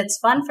 but it's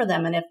fun for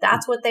them. And if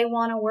that's what they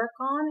want to work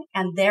on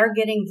and they're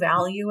getting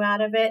value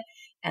out of it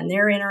and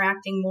they're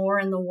interacting more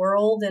in the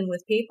world and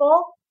with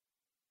people,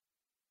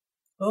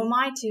 who am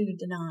I to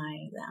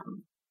deny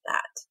them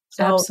that?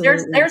 So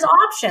there's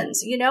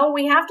options,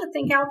 we have to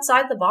think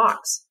outside the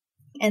box.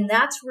 And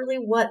that's really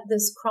what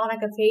this chronic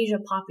aphasia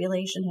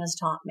population has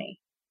taught me.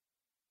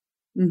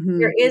 Mm-hmm.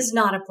 There is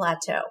not a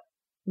plateau.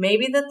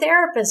 Maybe the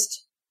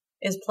therapist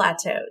is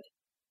plateaued.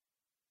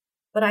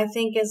 But I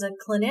think as a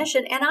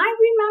clinician, and I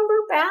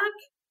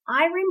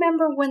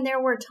remember when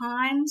there were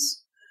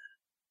times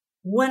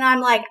when I'm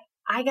like,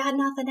 I got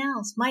nothing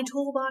else. My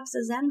toolbox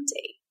is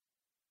empty.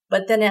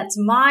 But then it's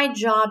my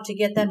job to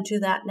get them to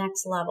that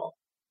next level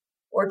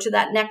or to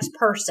that next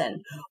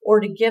person or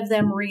to give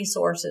them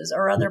resources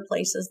or other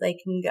places they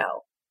can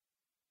go.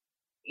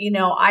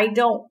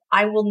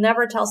 I will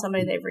never tell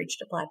somebody they've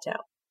reached a plateau.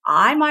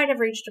 I might have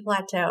reached a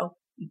plateau,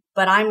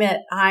 but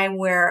I'm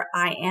where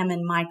I am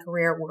in my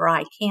career where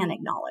I can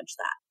acknowledge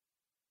that.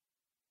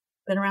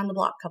 Been around the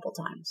block a couple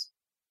times.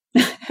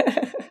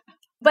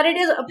 But it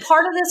is a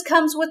part of this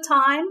comes with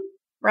time,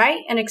 right?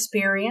 And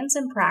experience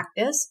and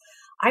practice.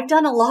 I've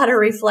done a lot of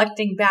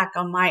reflecting back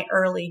on my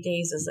early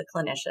days as a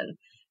clinician.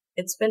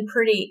 It's been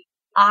pretty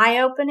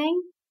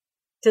eye-opening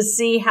to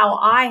see how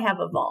I have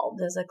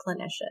evolved as a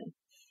clinician.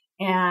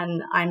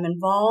 And I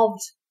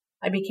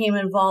became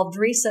involved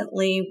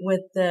recently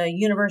with the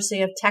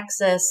University of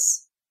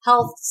Texas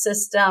health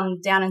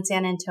system down in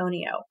San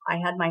Antonio. I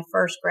had my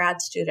first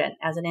grad student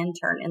as an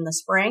intern in the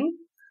spring.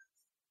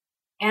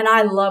 And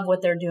I love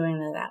what they're doing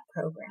in that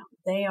program.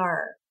 They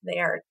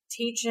are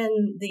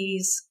teaching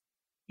these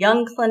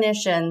young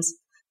clinicians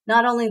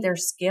not only their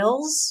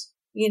skills,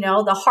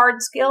 the hard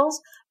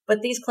skills,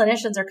 but these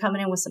clinicians are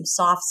coming in with some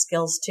soft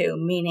skills too,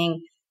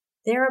 meaning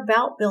they're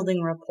about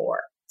building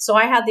rapport. So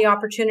I had the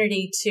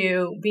opportunity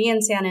to be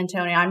in San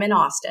Antonio. I'm in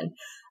Austin,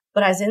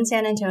 but I was in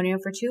San Antonio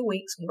for 2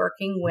 weeks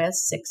working with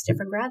 6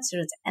 different grad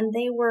students, and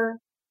they were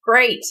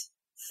great,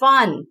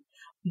 fun.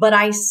 But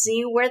I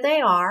see where they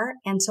are,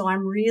 and so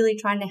I'm really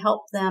trying to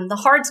help them. The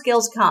hard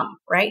skills come,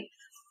 right?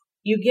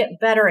 You get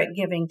better at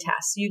giving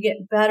tests. You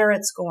get better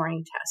at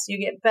scoring tests. You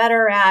get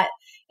better at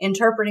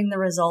interpreting the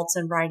results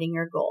and writing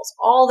your goals.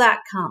 All that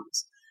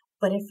comes.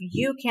 But if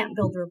you can't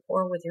build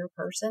rapport with your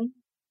person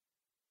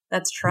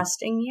that's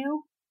trusting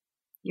you,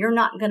 you're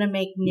not going to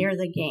make near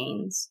the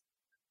gains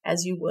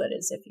as you would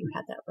as if you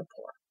had that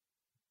rapport.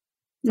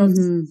 So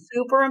It's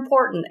super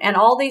important. And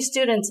all these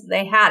students,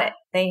 they had it.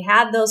 They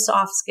had those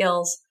soft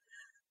skills.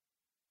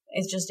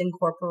 It's just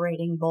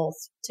incorporating both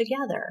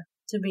together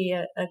to be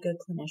a good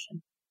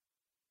clinician.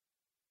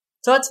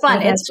 So it's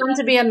fun. It's fun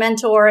to be a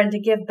mentor and to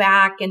give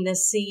back and to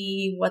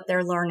see what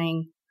they're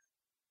learning.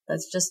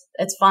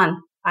 It's fun.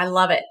 I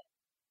love it.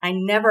 I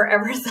never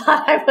ever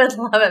thought I would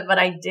love it, but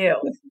I do.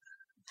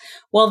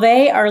 Well,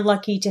 they are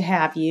lucky to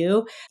have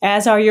you,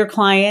 as are your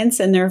clients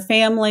and their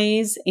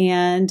families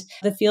and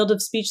the field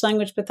of speech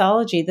language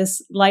pathology.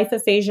 This Life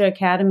Aphasia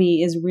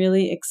Academy is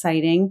really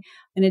exciting.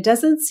 And it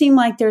doesn't seem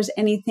like there's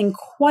anything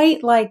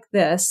quite like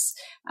this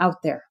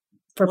out there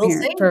for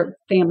for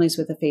families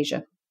with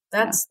aphasia.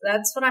 That's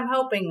what I'm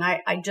hoping.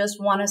 I just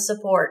want to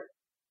support.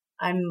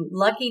 I'm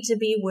lucky to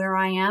be where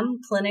I am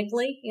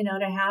clinically,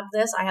 to have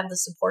this. I have the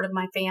support of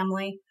my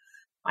family.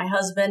 My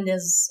husband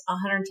is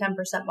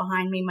 110%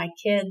 behind me. My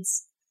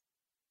kids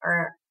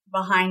are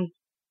behind,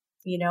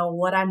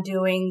 what I'm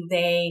doing.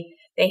 They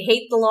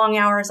hate the long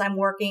hours I'm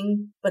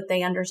working, but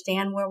they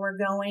understand where we're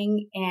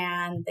going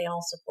and they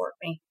all support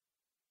me.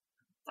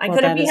 I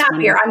couldn't be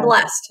happier. Wonderful. I'm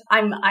blessed.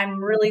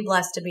 I'm really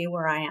blessed to be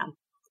where I am.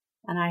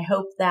 And I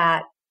hope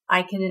that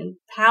I can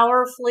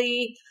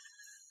powerfully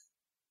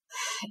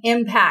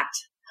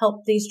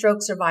help these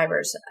stroke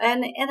survivors.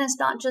 And it's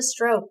not just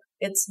stroke,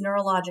 it's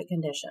neurologic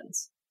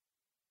conditions.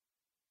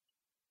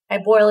 I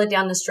boil it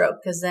down to stroke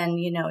because then,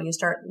 you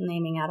start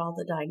naming out all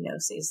the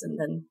diagnoses and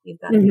then you've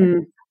got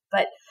to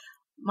But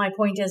my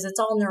point is it's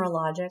all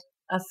neurologic.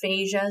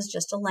 Aphasia is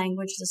just a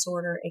language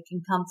disorder. It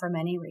can come from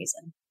any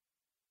reason.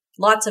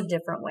 Lots of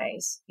different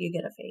ways you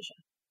get aphasia.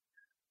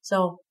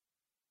 So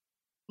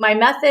my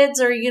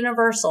methods are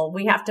universal.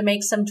 We have to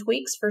make some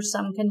tweaks for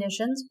some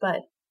conditions,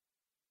 but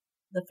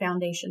the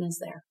foundation is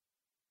there.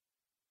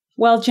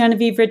 Well,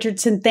 Genevieve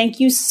Richardson, thank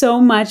you so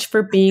much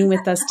for being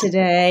with us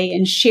today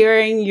and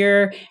sharing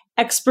your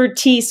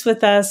expertise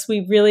with us.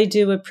 We really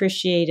do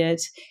appreciate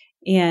it.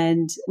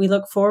 And we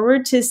look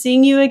forward to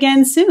seeing you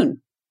again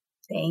soon.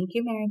 Thank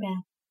you, Mary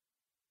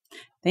Beth.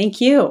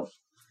 Thank you.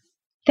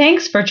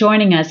 Thanks for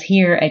joining us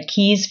here at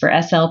Keys for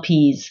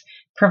SLPs,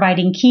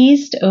 providing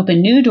keys to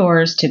open new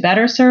doors to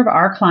better serve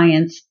our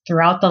clients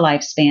throughout the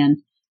lifespan.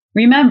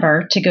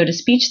 Remember to go to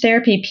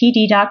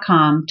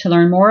speechtherapypd.com to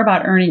learn more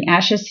about earning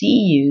ASHA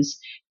CEUs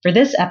for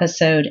this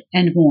episode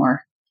and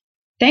more.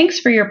 Thanks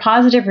for your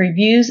positive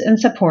reviews and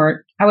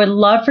support. I would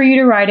love for you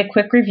to write a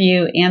quick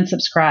review and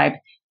subscribe.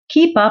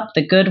 Keep up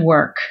the good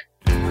work.